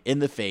time in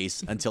the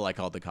face until I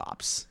called the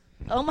cops.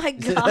 Oh my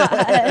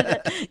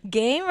God.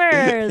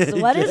 Gamers,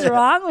 what is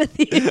wrong with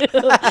you?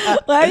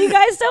 Why are you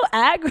guys so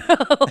aggro?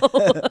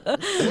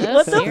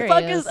 What the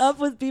fuck is up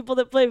with people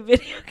that play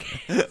video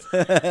games?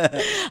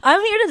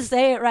 I'm here to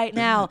say it right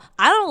now.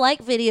 I don't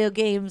like video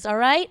games, all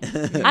right?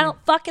 I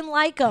don't fucking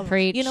like them.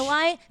 Preach. You know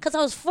why? Because I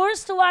was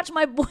forced to watch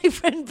my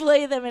boyfriend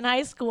play them in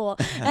high school,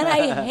 and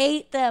I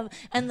hate them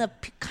and the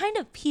kind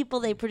of people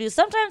they produce.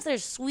 Sometimes they're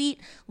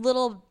sweet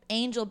little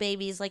angel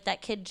babies like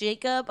that kid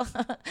Jacob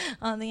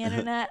on the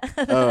internet.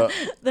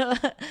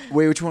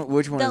 Wait, which one?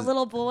 That Is,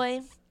 little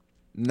boy.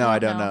 No, I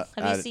don't know.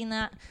 Have you seen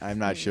that? I'm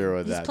not sure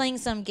what He's that. playing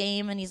some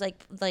game and he's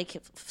like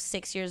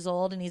 6 years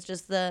old and he's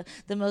just the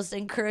most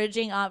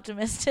encouraging,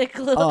 optimistic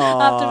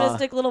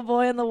little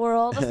boy in the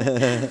world.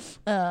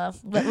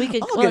 But we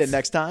could. I'll get it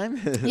next time.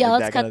 Yeah,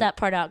 let's cut that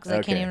part out because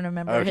I can't even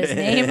remember his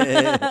name.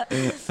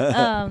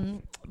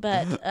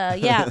 But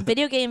yeah,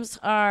 video games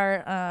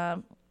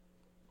are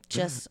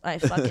just I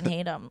fucking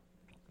hate them.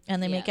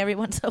 And they make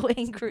everyone so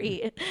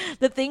angry.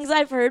 The things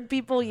I've heard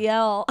people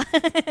yell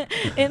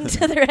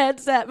into their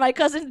headset. My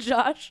cousin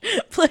Josh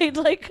played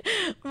like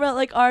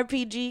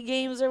RPG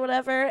games or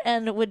whatever,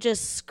 and would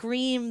just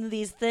scream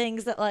these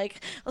things that I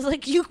was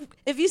like,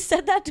 if you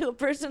said that to a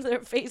person to their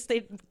face,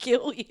 they'd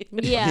kill you.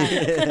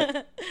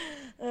 Yeah.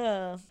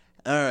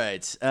 All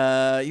right.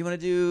 You want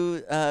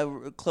to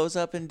do close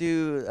up and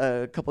do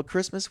a couple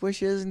Christmas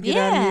wishes and get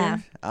out of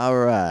here? All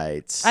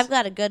right. I've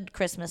got a good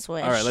Christmas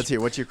wish. All right, let's hear.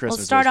 What's your Christmas wish?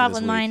 We'll start for off this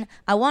with week? mine.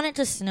 I want it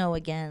to snow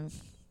again.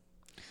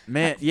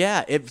 Man,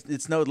 yeah,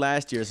 it snowed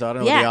last year, so I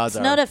don't know what the odds it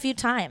snowed are. a few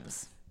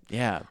times.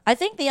 Yeah. I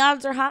think the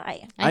odds are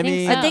high. I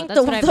mean- think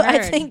so. That's what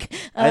I've heard.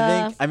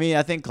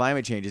 I think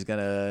climate change is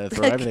gonna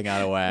throw everything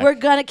out of whack. we're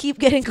gonna keep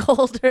getting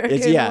colder It's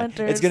in the yeah,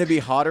 winters. it's gonna be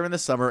hotter in the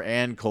summer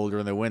and colder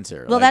in the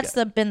winter. Well, Like,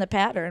 that's been the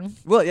pattern.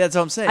 well, yeah, that's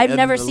what I'm saying. I've And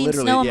never seen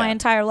literally, snow in yeah. my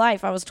entire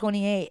life. I was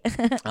 28.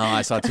 Oh,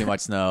 I saw too much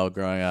snow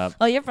growing up.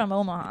 Oh, you're from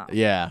Omaha.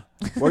 Yeah.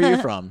 Where are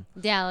you from?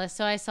 Dallas.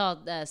 So I saw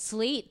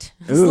sleet.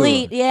 Ooh.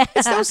 Sleet, yeah.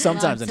 It snows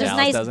sometimes in There's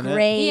Dallas, nice doesn't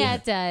gray. Yeah,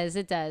 it does.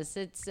 It does.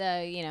 It's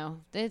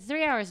it's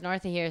 3 hours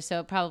north of here,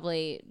 so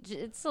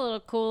it's a little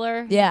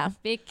cooler. Yeah.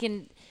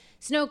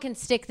 Snow can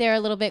stick there a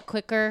little bit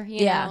quicker.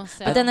 You Yeah, know,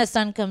 so. but then the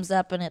sun comes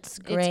up and it's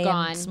gray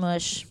gone. and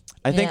smush.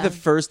 I think Yeah.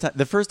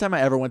 the first time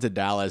I ever went to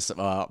Dallas,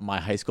 my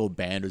high school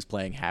band was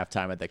playing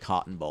halftime at the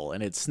Cotton Bowl,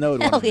 and it snowed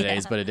one of the Hell yeah.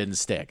 days, but it didn't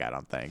stick. I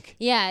don't think.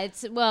 Yeah,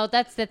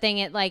 that's the thing.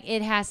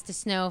 It has to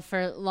snow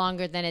for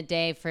longer than a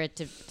day for it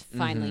to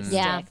finally stick.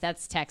 Yeah.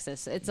 That's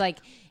Texas. It's like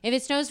if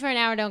it snows for an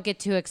hour, don't get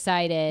too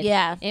excited.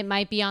 Yeah. It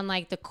might be on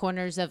like the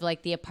corners of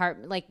like the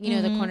apartment, like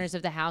the corners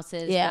of the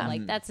houses. Yeah. But,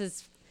 like that's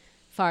as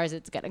far as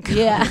it's gonna go.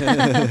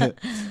 Yeah.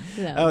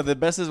 Oh, the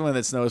best is when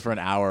it snows for an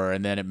hour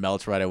and then it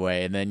melts right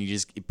away, and then you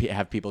just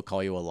have people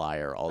call you a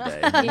liar all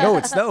day. No,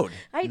 it snowed.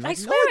 I I'm like,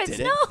 swear no, it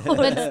didn't. snowed.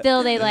 But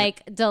still, they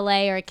like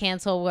delay or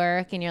cancel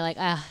work, and you're like,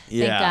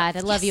 thank God, I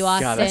love you,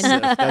 God,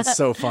 Austin. that's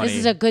so funny. This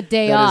is a good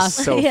day That off. is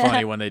so Yeah.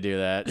 funny when they do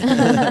that.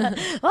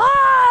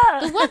 Ah!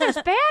 The weather's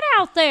bad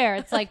out there.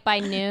 It's like by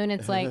noon,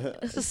 it's like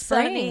Sunny.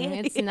 spring.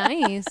 It's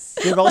nice.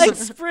 They've also Like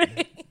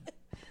spring.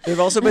 There've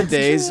also been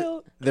days.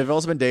 true. There've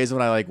also been days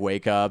when I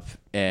wake up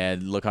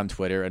and look on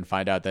Twitter and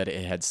find out that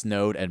it had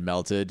snowed and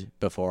melted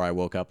before I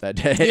woke up that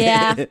day.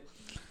 Yeah.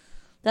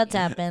 That's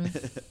happened.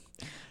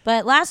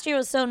 But last year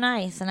was so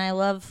nice, and I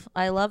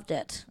loved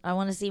it. I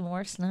want to see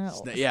more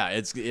snow. Yeah,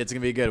 it's gonna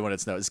be good when it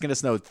snows. It's gonna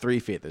snow 3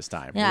 feet this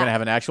time. We're Yeah. gonna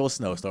have an actual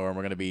snowstorm.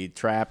 We're gonna be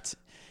trapped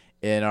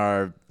in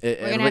our.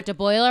 We're gonna have to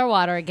boil our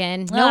water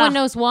again. No Ah. one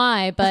knows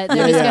why, but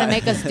they're just gonna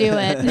make us do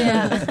it.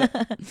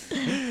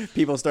 Yeah.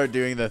 People start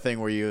doing the thing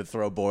where you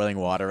throw boiling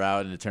water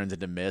out and it turns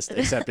into mist,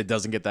 except it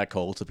doesn't get that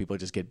cold, so people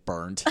just get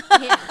burnt.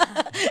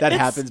 That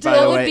happens, by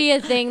That the would way. be a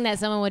thing that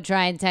someone would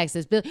try in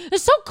Texas. Be like,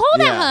 it's so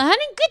cold Yeah. out,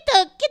 honey. Get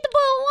the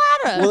boiled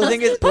water. Well, the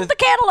thing is, Put the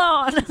kettle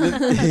on.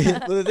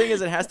 well, the thing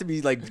is, it has to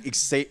be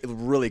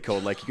really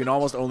cold. Like you can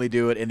almost only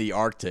do it in the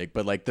Arctic,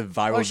 but like the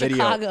viral Or video,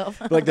 Chicago.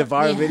 like the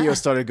viral video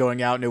started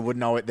going out, and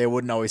they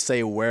wouldn't always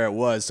say where it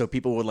was, so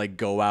people would like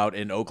go out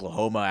in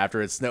Oklahoma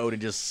after it snowed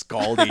and just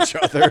scald each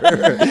other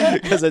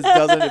because it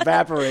doesn't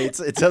evaporate.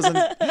 It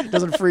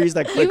doesn't freeze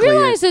that you quickly.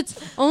 realize it's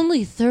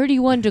only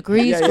 31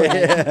 degrees. yeah,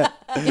 yeah.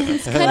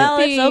 It's gonna well,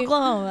 be. it's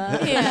Oklahoma.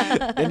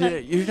 Yeah.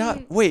 And you're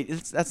not. Wait,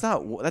 that's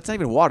not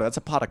even water. That's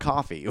a pot of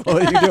coffee. What are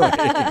you doing?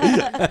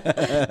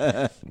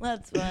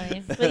 That's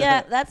funny. But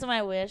yeah, that's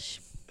my wish.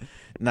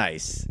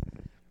 Nice.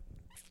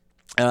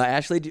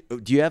 Ashley, do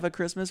you have a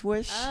Christmas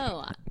wish?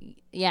 Oh,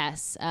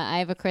 yes. I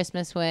have a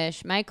Christmas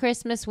wish. My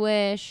Christmas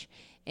wish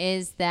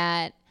is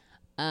that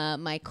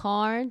my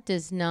car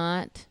does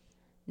not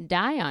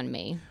die on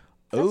me.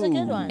 That's a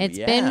good one.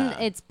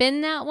 It's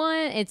been that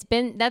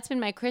one. That's been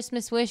my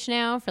Christmas wish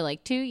now for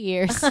like 2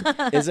 years.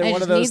 Is it I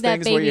one of just those need that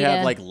things where you baby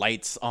have to- like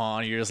lights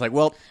on? You're just like,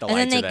 well, the and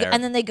then lights are there.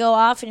 and then they go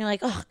off, and you're like,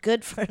 oh,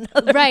 good for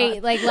another.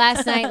 Right, like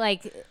last night,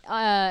 like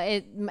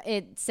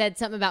it said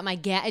something about my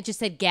gas. It just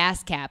said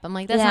gas cap. I'm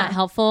like, that's Yeah. not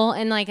helpful.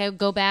 And like I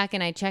go back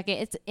and I check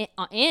it.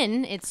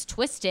 It's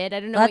twisted.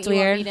 I don't know That's what you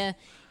weird. want me to.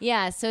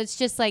 Yeah, so it's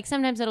just like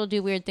sometimes it'll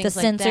do weird The things.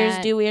 like sensors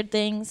that. do weird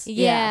things.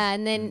 Yeah,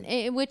 and then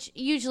which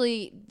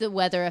usually the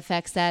weather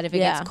affects that if it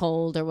Yeah. gets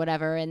cold or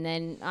whatever. And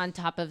then on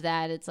top of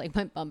that, it's like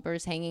my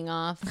bumper's hanging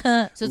off.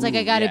 So it's like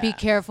I got to be yeah.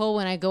 careful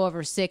when I go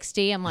over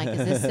 60. I'm like, is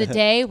this the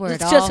day where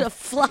It's it just all a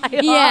fly off.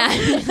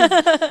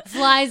 yeah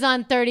flies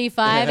on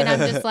 35? And I'm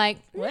just like,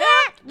 Well,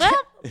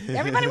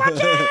 everybody watch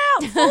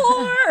out!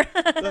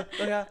 4.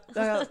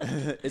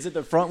 Is it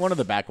the front one or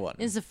the back one?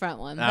 it's the front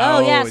one. Oh,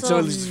 yeah, so it'll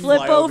it'll just flip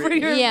fly over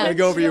your Yeah. Like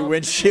over your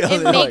windshield.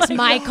 It and makes like,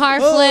 my car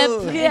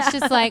Oh. flip. Yeah. It's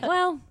just like,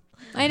 well,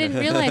 I didn't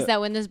realize that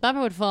when this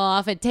bumper would fall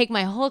off, it'd take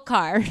my whole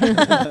car.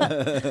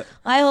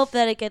 I hope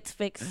that it gets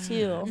fixed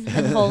too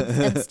and holds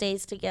and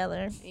stays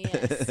together.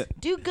 Yes.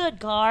 Do good,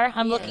 car.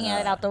 I'm looking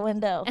at it out the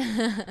window.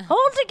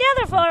 Hold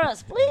together for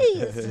us,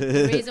 please.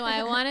 The reason why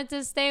I want it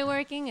to stay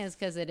working is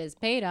because it is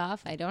paid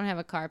off. I don't have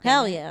a car payment.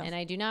 Hell yeah. And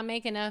I do not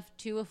make enough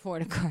to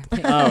afford a car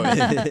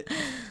payment. Oh,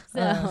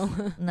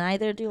 So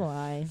Neither do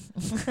I.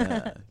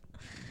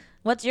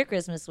 What's your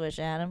Christmas wish,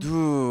 Adam?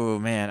 ooh,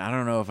 man, I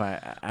don't know if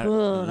I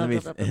Ooh, let me.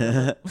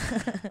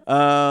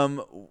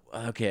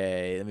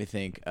 Okay, let me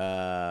think.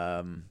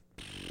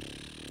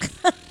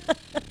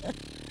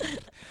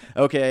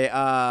 Okay.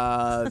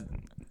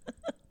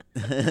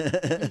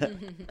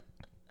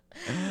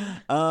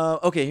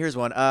 Okay, here's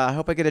one. I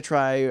hope I get to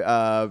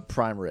try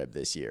prime rib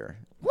this year.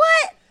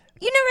 What?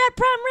 You never had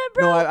prime rib,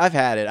 bro? No, I've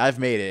had it. I've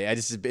made it.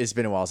 It's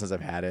been a while since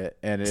I've had it,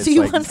 and it's So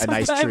you like want a some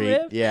nice prime treat.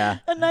 rib? Yeah,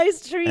 A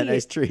nice treat. a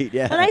nice treat.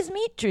 Yeah, A nice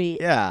meat treat.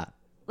 Yeah.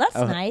 That's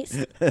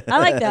nice. I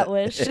like that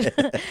wish.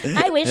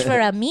 I wish for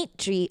a meat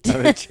treat.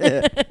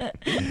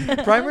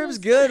 Prime rib's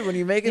good when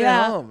you make it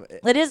at home.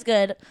 It is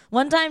good.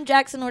 One time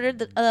Jackson ordered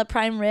the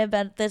prime rib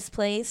at this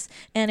place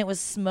and it was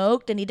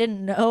smoked and he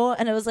didn't know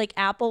and it was like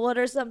applewood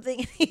or something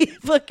and he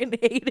fucking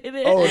hated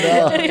it. Oh,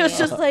 no. And he was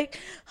just like,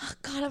 oh,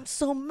 God, I'm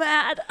so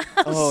mad.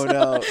 Oh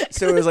no!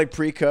 So it was like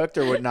pre-cooked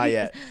or what? Not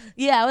yet.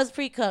 Yeah, it was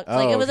pre-cooked. Oh,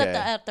 like it was okay.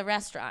 at the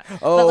restaurant.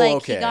 Oh, but like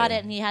okay. he got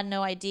it and he had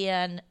no idea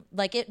and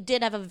like it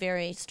did have a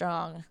very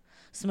strong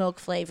smoke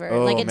flavor.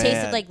 Oh, like it man.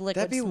 tasted like liquid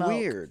That'd be smoke.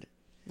 weird,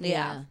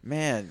 Yeah.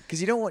 man. Because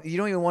you don't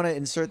even want to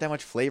insert that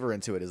much flavor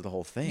into it. Is the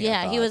whole thing? I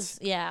Yeah, he thought. was.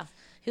 Yeah,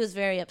 he was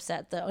very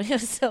upset though. He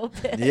was so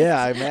pissed.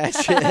 Yeah, I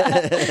imagine.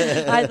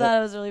 I thought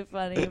it was really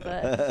funny,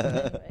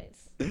 but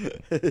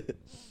anyways.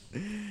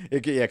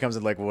 It comes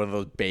in like one of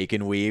those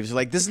bacon weaves. You're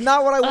like, this is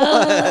not what I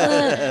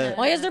want.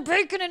 Why is there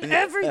bacon in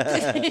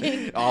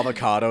everything?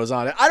 Avocados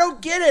on it. I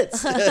don't get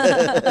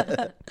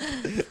it.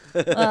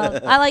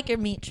 I like your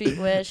meat treat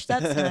wish.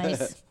 That's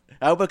nice.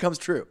 I hope it comes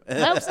true. I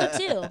hope so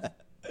too.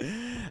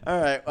 All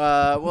right.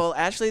 Well,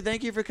 Ashley,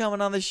 thank you for coming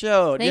on the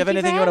show. Do you have Thank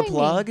you for anything you want to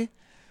having me.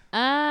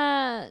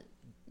 plug?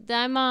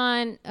 I'm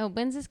on. Oh,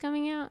 when's this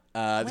coming out?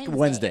 It's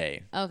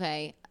Wednesday.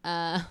 Okay.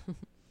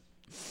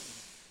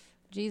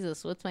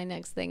 Jesus, what's my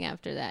next thing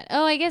after that?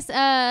 Oh, I guess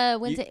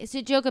Wednesday. It's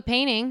a Joke of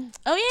Painting.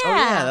 Oh yeah.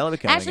 yeah, that'll be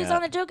coming Ashley's up.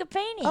 on a joke of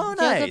painting. Oh, Joke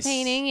nice. of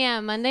Painting,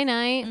 yeah, Monday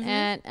night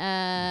at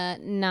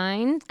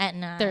 9:30. At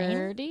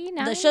 9.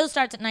 9? The show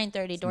starts at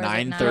 9:30. Doors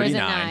at 9. Doors 9:30.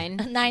 at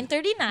 9.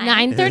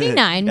 9:39.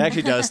 9:39. It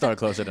actually does start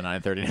closer to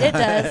 9:30. It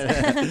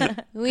does.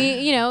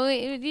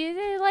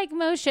 we like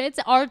most show. It's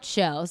an art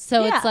show,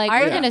 so Yeah, it's like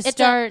art- we're gonna it's a-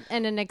 start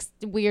in a next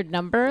weird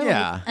number. like-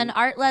 Yeah. An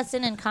art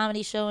lesson and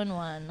comedy show in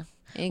one.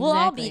 We'll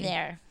all be Exactly.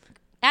 there.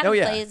 Adam Oh,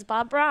 yeah. plays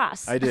Bob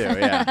Ross. I do,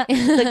 yeah.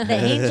 The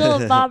angel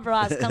of Bob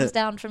Ross comes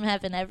down from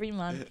heaven every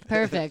month.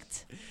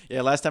 Perfect.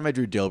 Yeah, last time I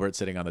drew Dilbert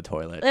sitting on the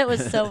toilet. It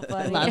was so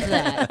funny. Love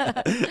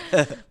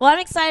that. Well, I'm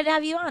excited to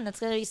have you on.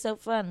 That's going to be so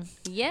fun.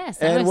 Yes,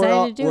 I'm And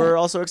excited to do we're it.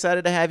 also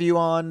excited to have you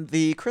on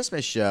the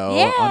Christmas show on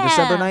Yeah.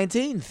 December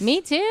 19th.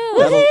 Me too.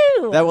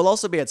 Woohoo! That will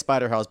also be at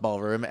Spider House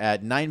Ballroom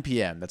at 9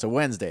 p.m. That's a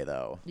Wednesday,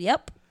 though.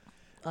 Yep.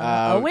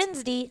 A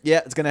Wednesday. Yeah,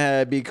 it's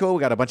gonna be cool.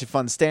 We got a bunch of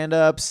fun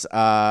stand-ups.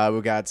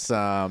 We got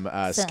some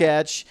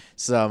sketch.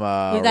 Some.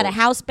 We've got a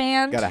house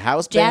band. Got a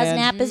house Jazz band.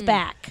 Nap is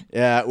back.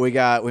 Yeah, we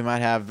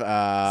might have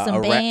Some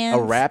a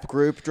bands. rap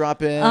group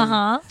drop in.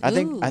 Uh-huh. I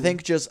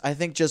think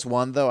just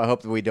one though. I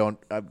hope that we don't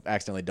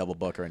accidentally double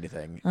book or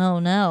anything. Oh,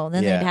 no.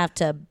 Then Yeah. they'd have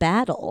to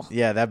battle.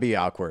 Yeah, that'd be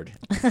awkward.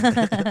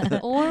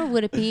 Or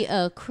would it be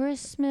a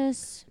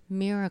Christmas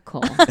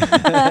miracle?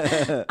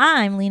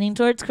 I'm leaning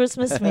towards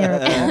Christmas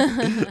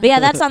Miracle. But yeah,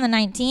 that's on the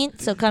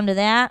 19th, so come to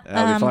that.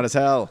 That'll be fun as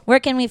hell. Where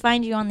can we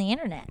find you on the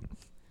internet?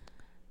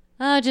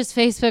 Oh, just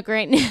Facebook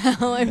right now.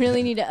 I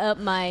really need to up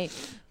my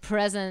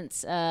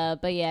presence.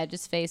 But yeah,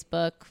 just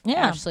Facebook.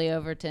 Yeah. Ashley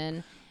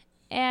Overton.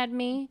 Add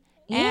me.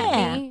 Yeah.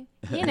 Add me.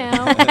 You know.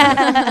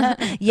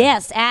 Add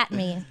Yes, at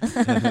me.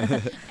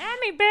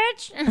 me,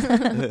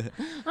 bitch.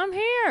 I'm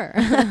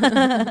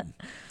here.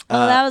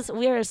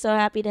 We were so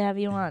happy to have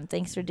you on.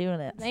 Thanks for doing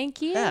it.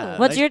 Thank you. Yeah.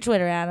 What's your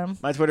Twitter, Adam?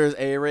 My Twitter is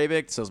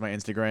Arabic. So is my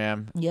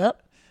Instagram.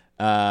 Yep.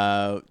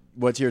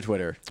 What's your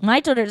Twitter? My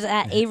Twitter is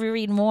at Avery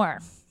Reed Moore.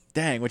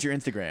 Dang, what's your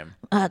Instagram?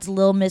 It's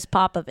Lil Miss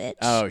Popovich.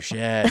 Oh shit.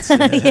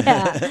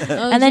 Yeah.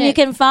 Oh, And then you shit.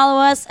 can follow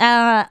us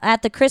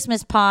at the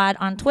Christmas Pod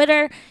on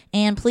Twitter.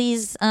 And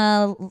please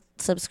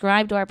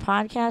subscribe to our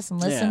podcast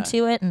and listen Yeah.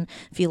 to it. And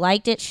if you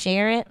liked it,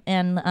 share it.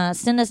 And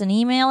send us an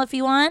email if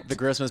you want.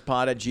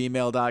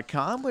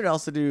 thechristmaspod@gmail.com. We'd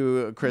also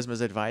do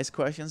Christmas advice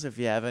questions if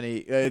you have any.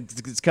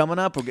 It's coming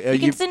up. You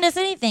can send us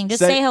anything.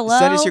 Just say hello.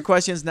 Send us your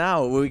questions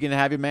now. We can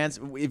have your man.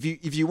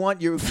 If you want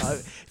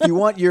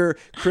your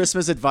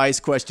Christmas advice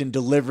question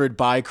delivered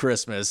by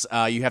Christmas,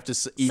 you have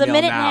to email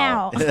Submit it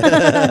now. now.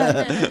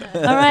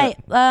 All right.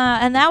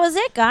 And that was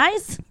it,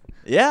 guys.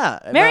 Yeah.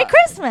 Merry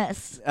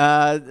Christmas.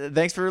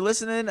 Thanks for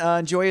listening.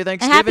 Enjoy your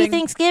Thanksgiving. Happy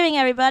Thanksgiving,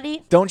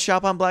 everybody. Don't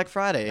shop on Black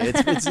Friday.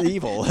 It's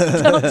evil.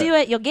 Don't do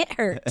it. You'll get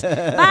hurt.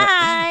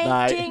 Bye.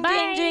 Bye. Jing,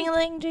 Bye. jing,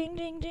 jingling, jing,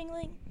 jing,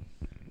 jingling.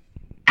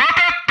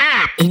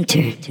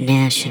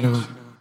 International.